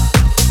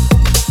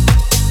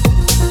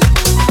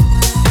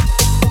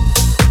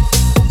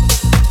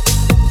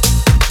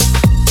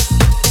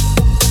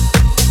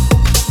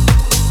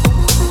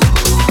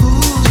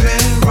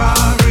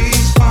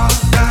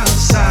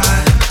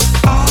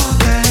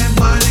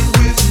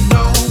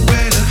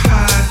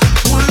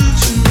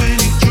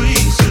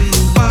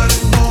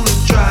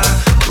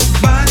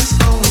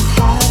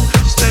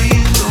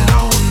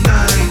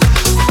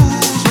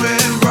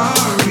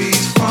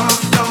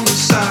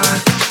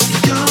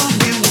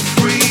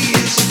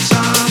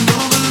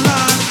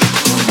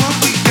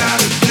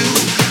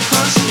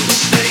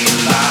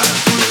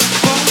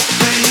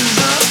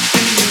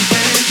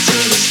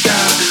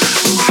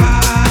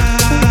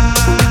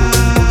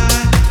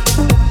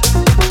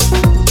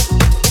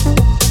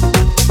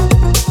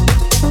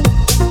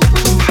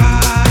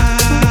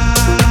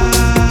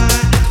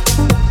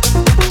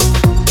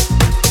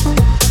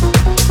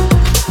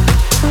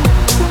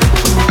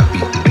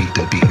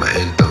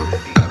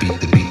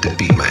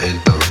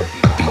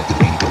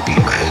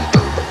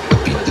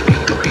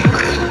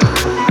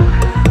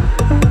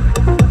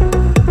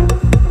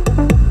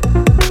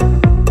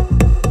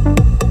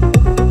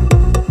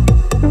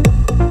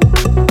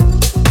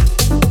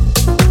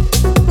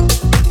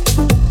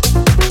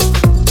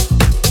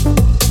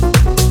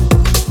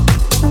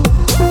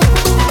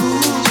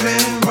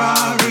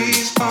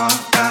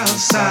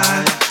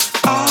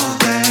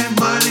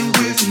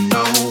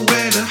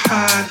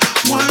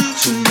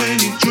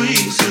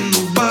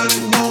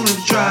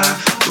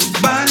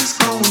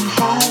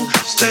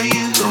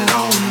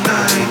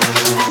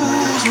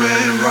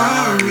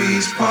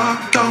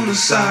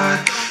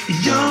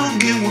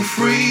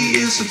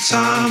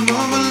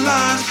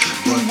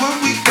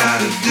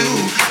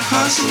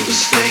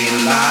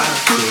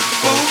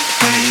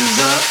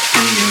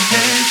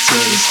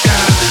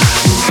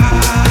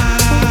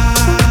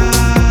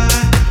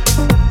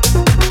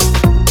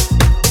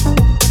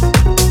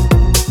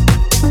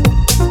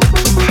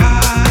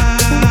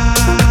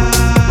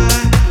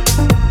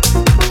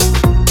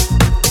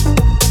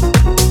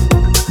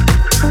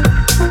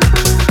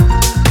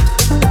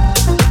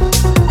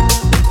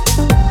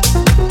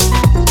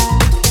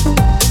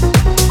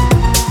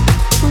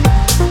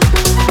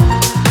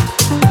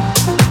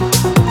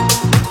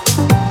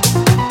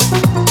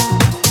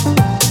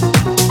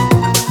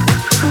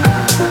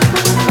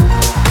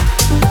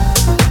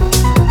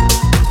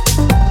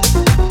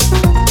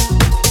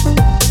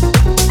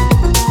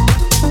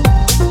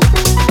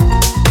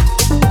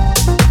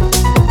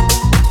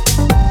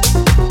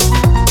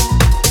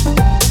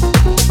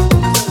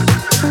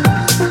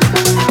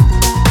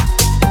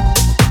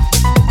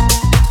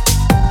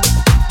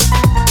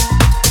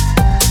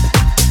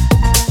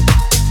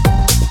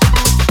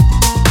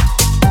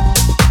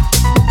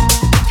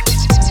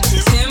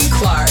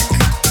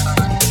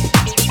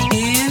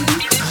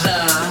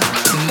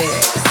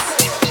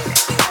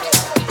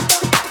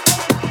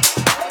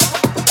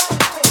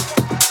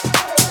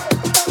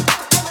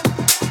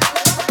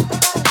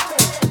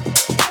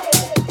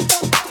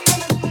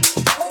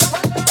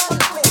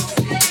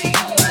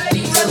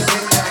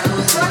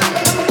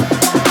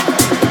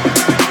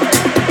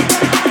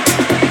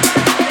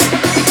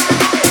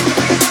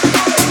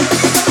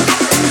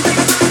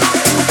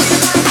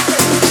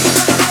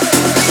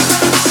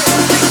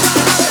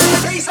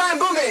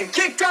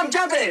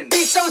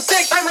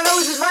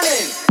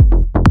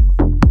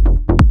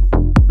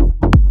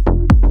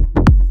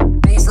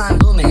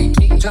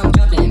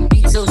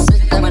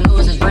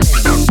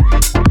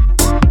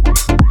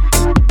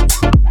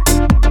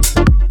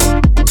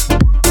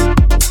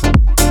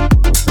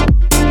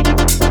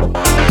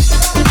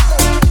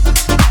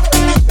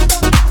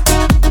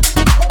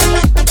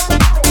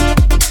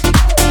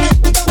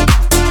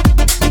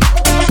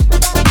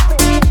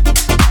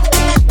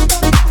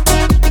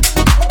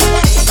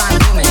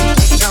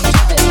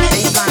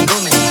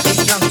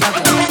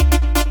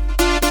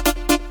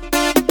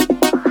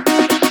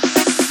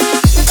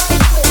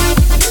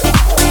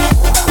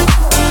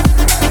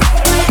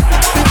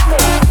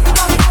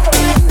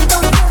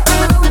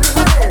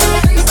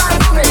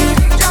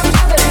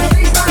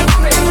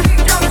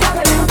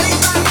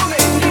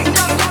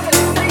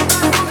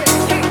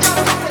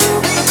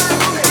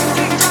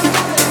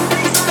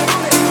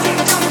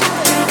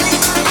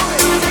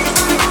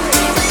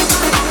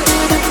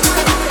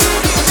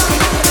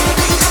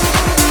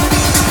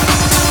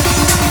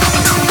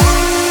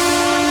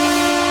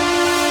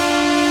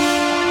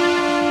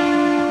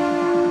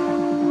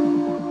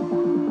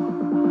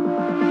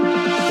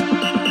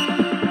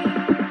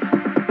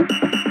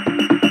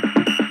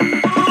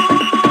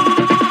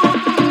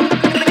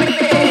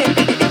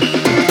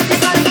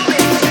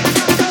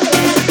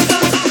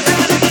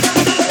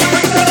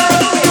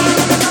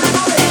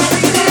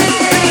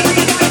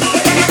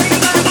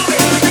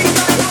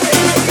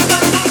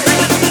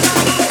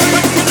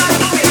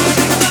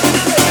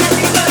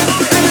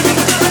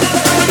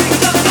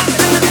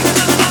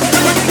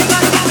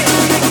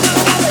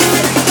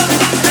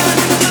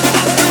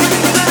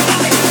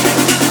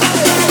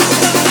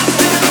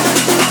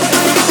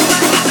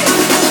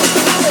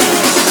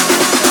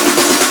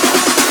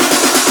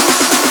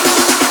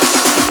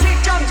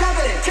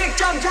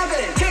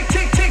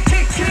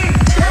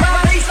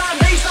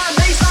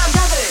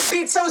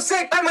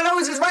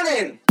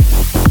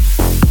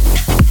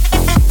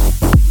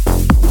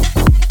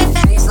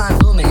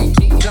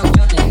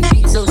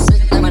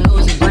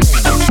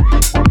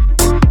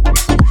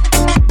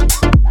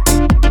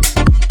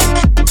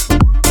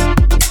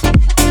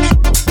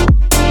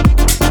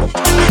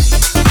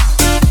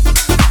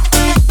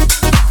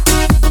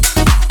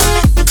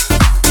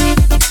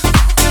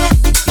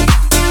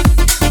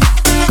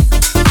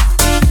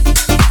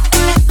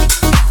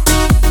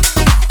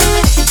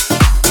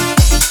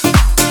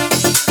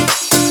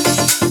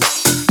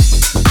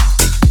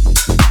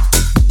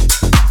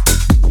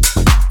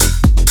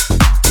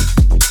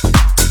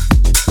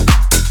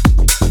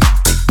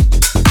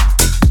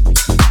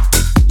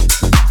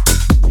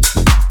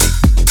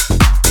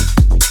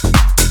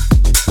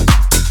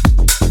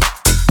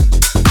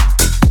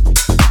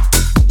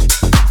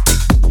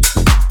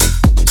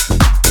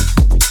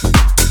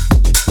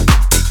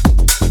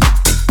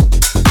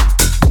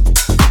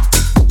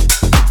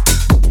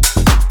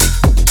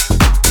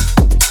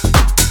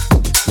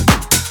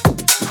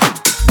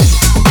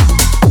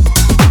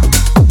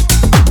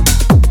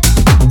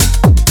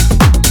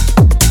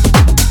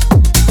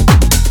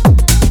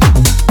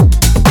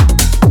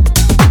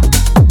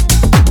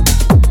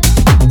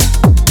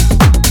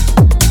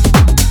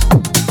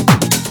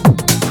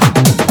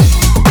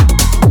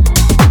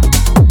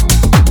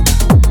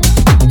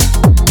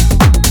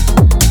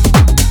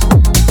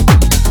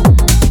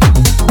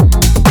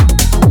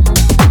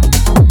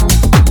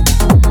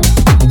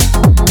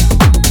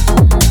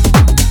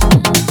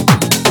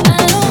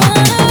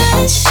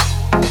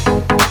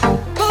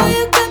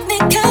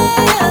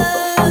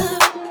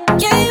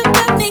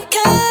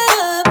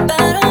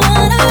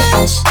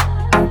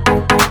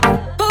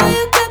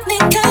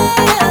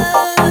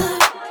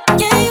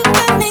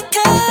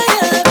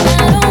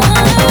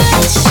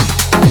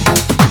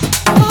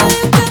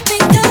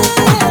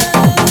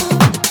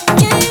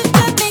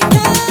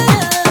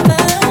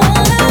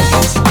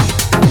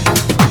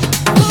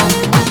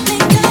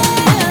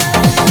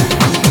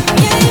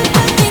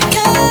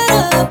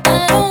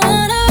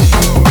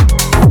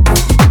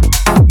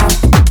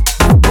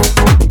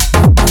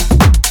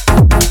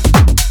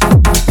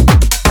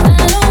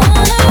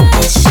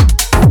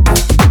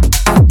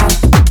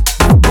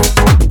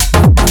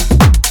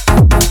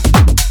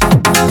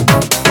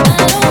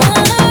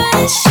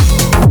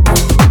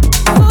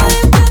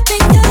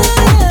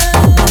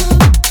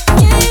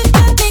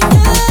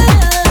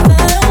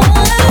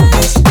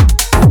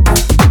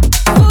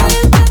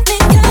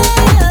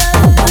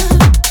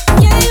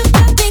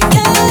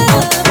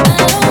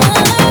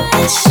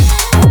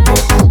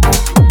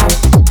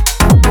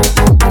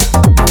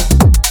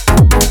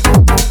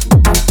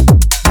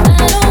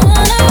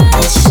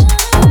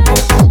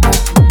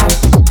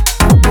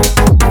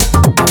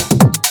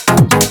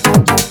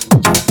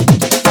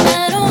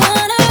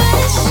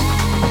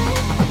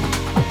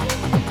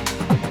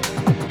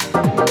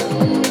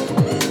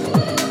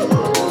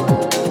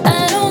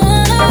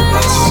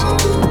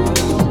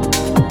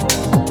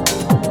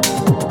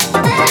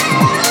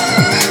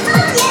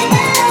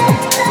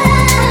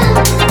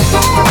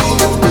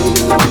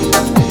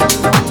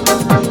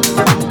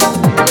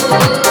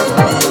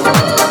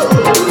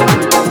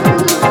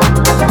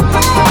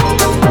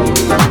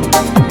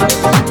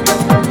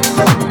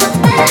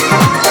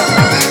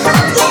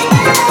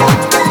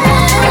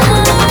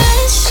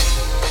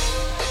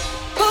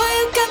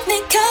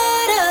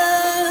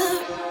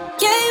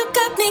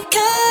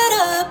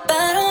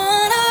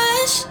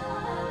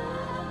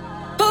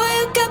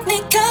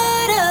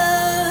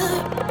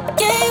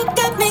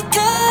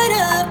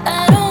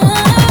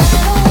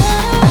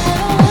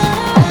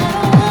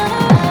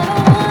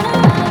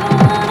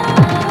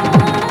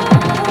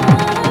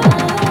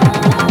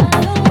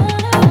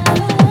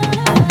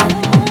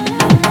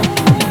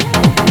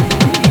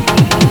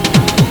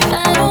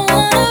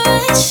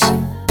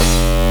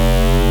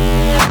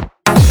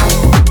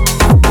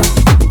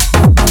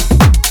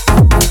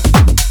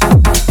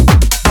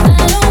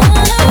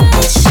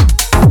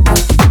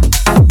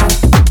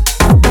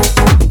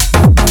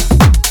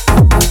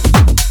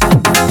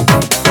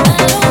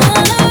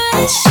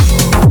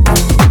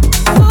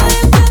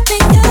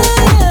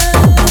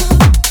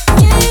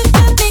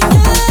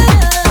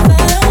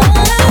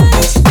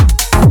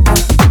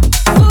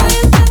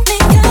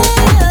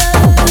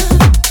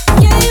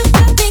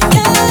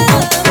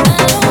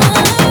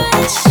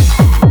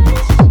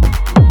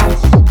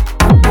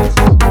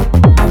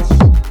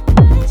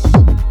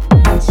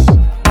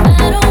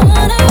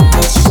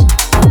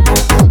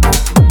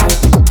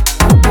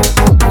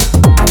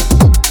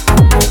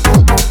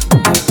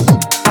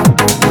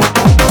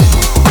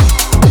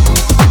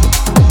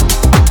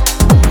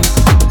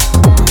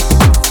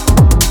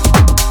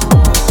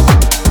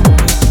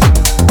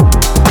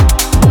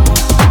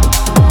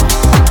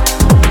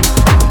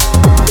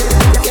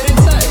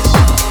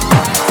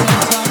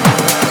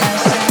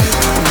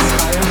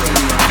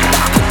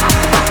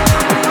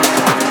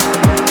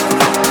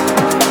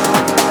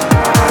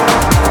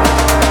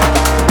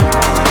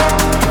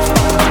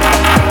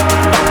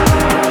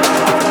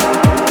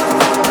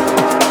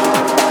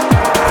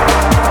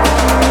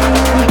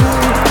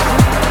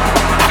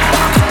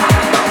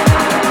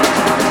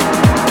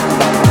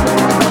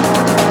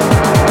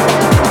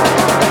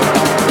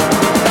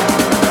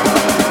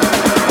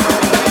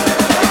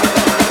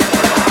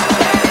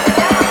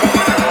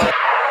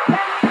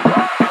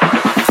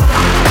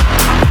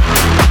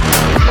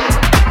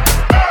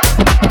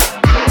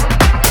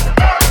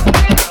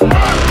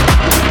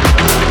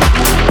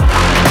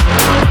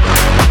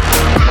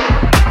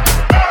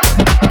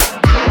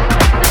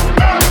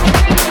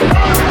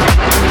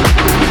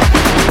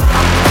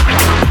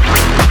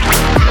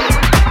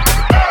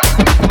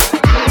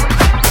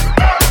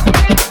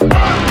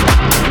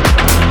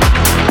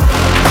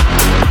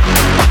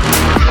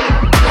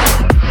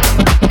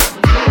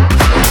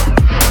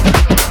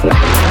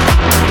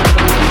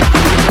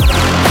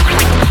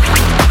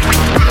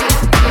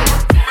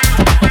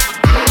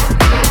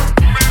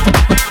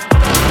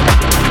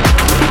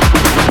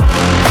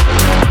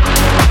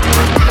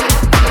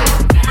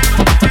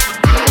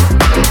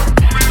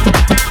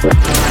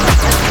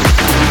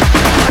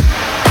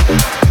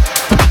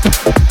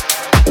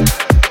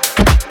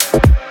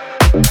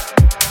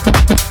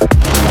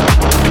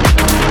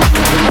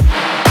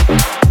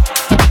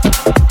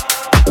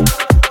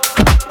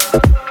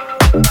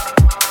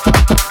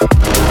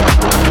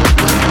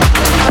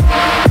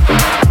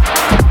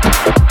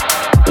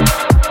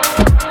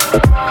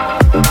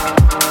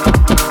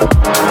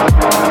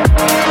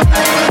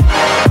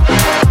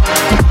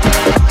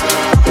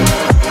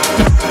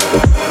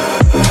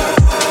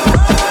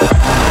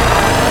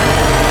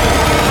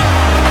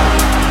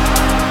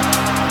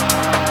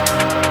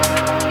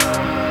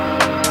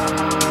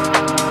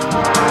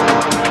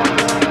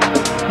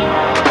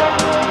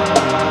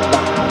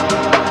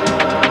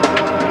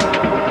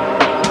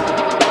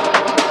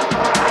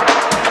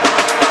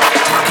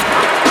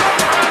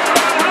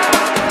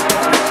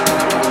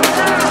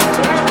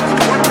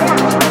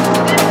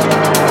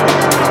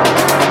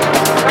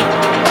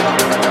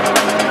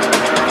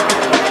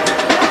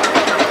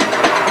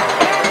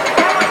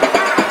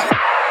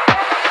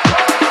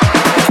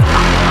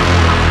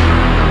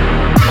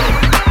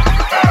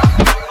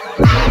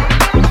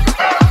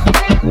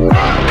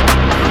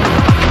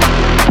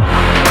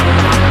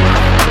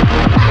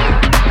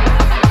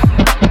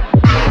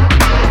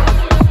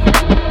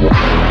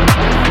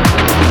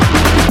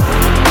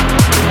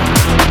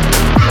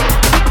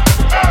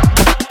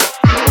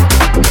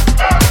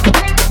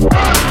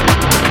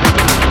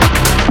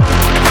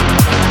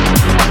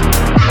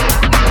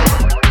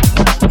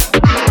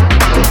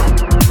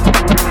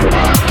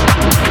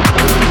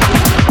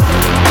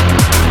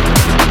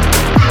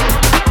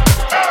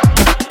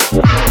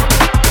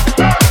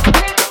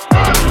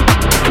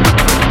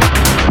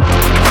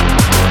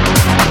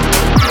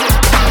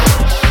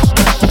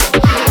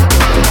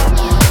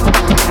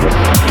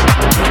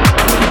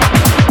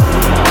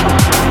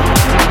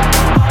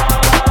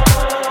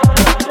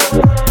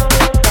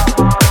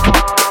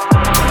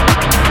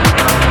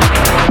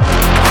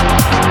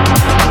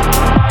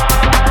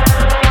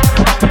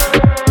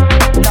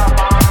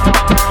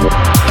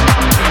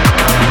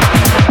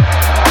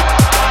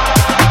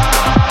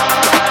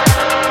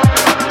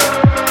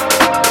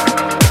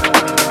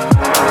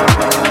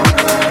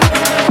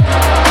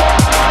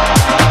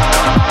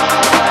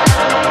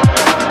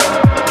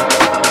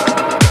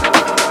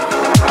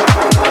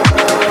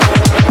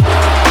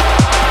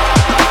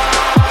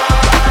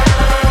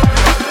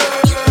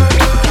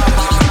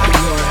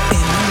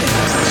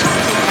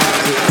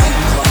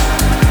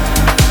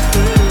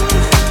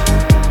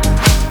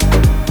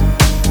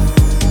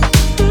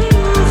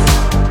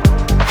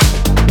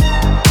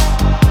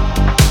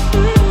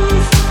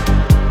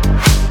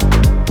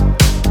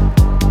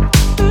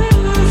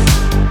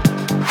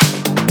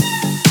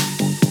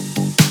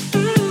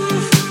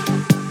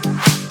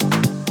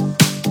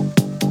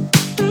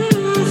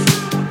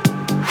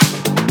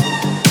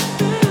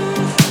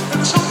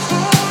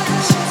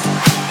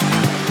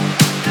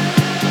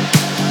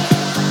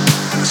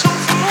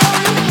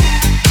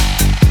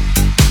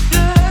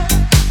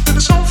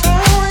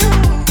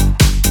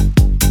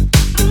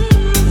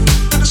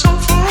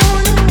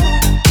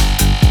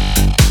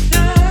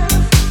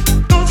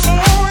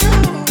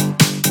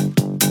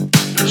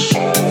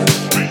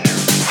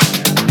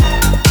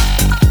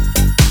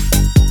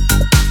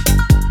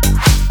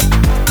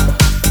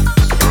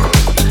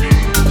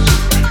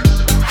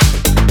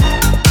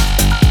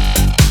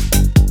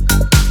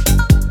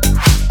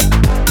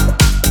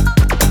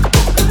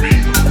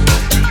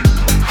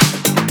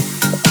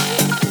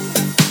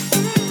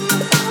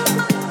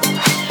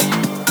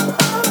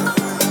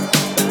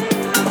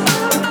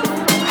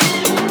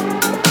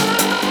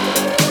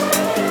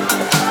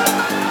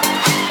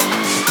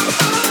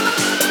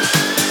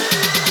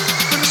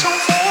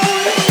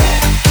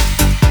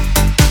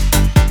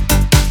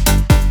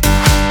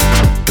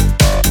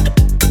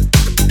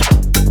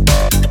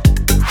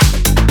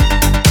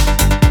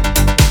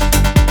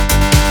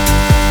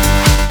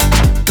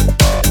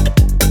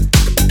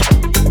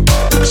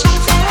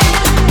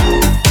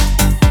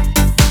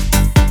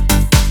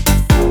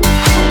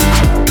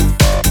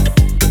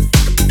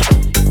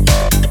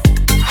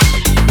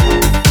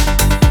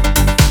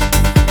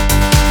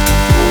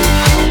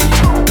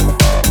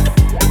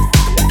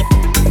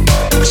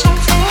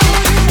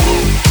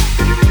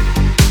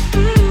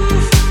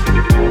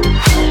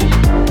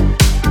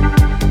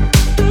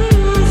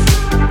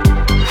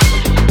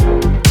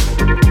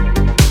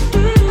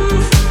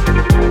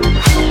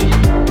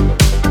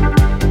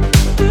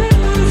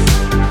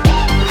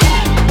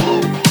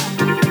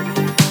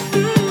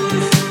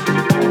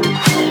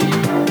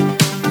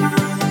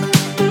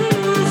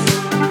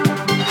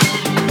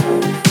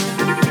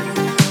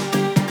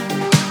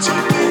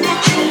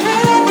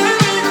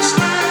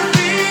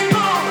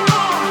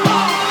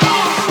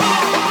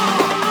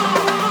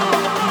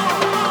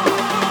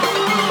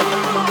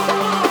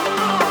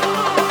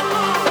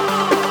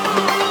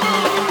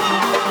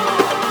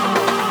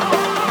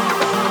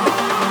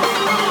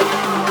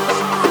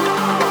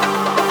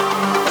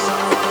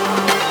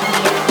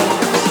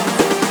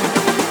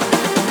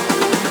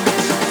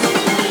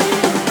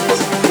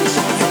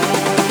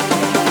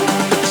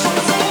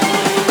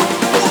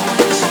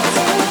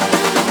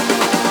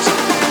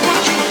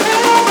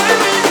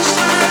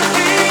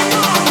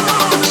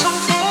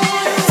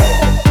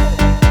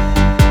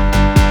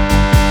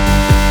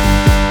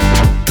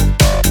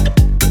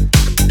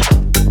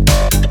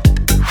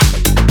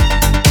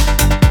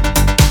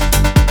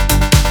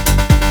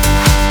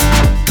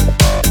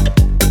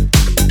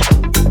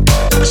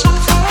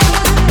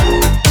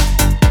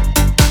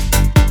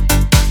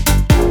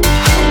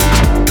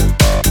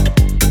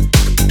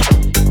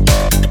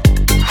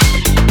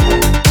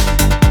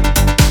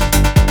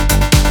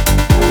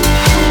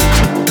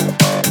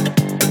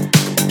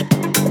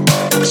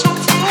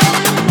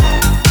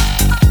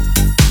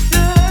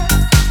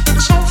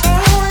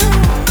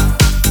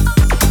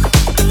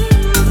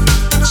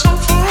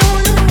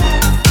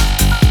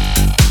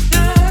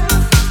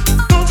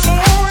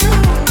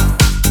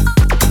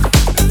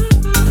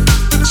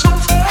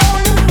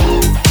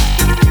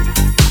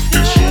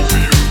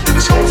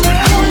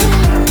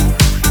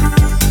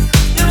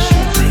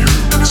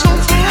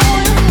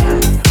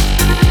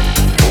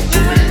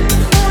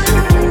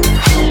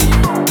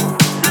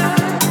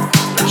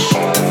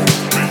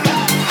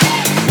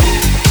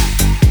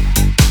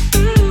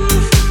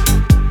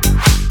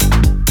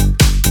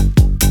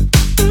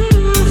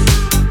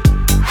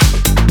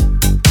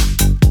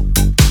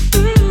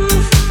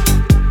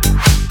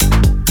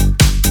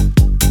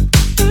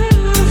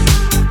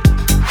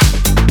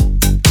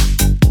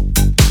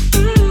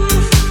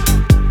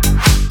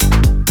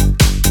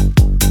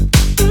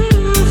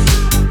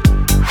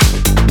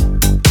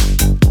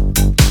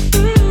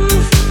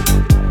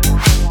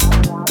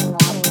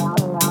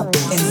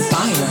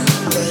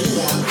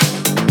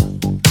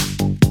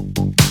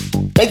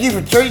 Thank you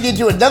for tuning in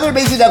to another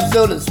amazing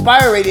episode of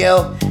Inspire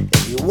Radio.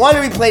 If you want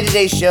to replay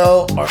today's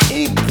show or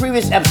any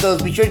previous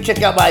episodes, be sure to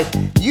check out my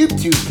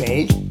YouTube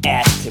page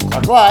at Tim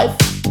Clark Live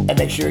and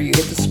make sure you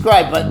hit the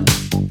subscribe button.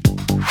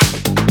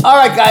 All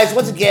right, guys,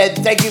 once again,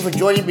 thank you for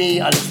joining me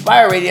on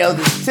Inspire Radio.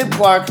 This is Tim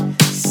Clark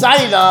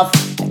signing off.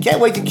 I can't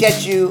wait to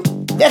catch you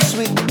next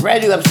week with a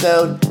brand new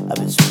episode of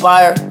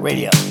Inspire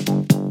Radio.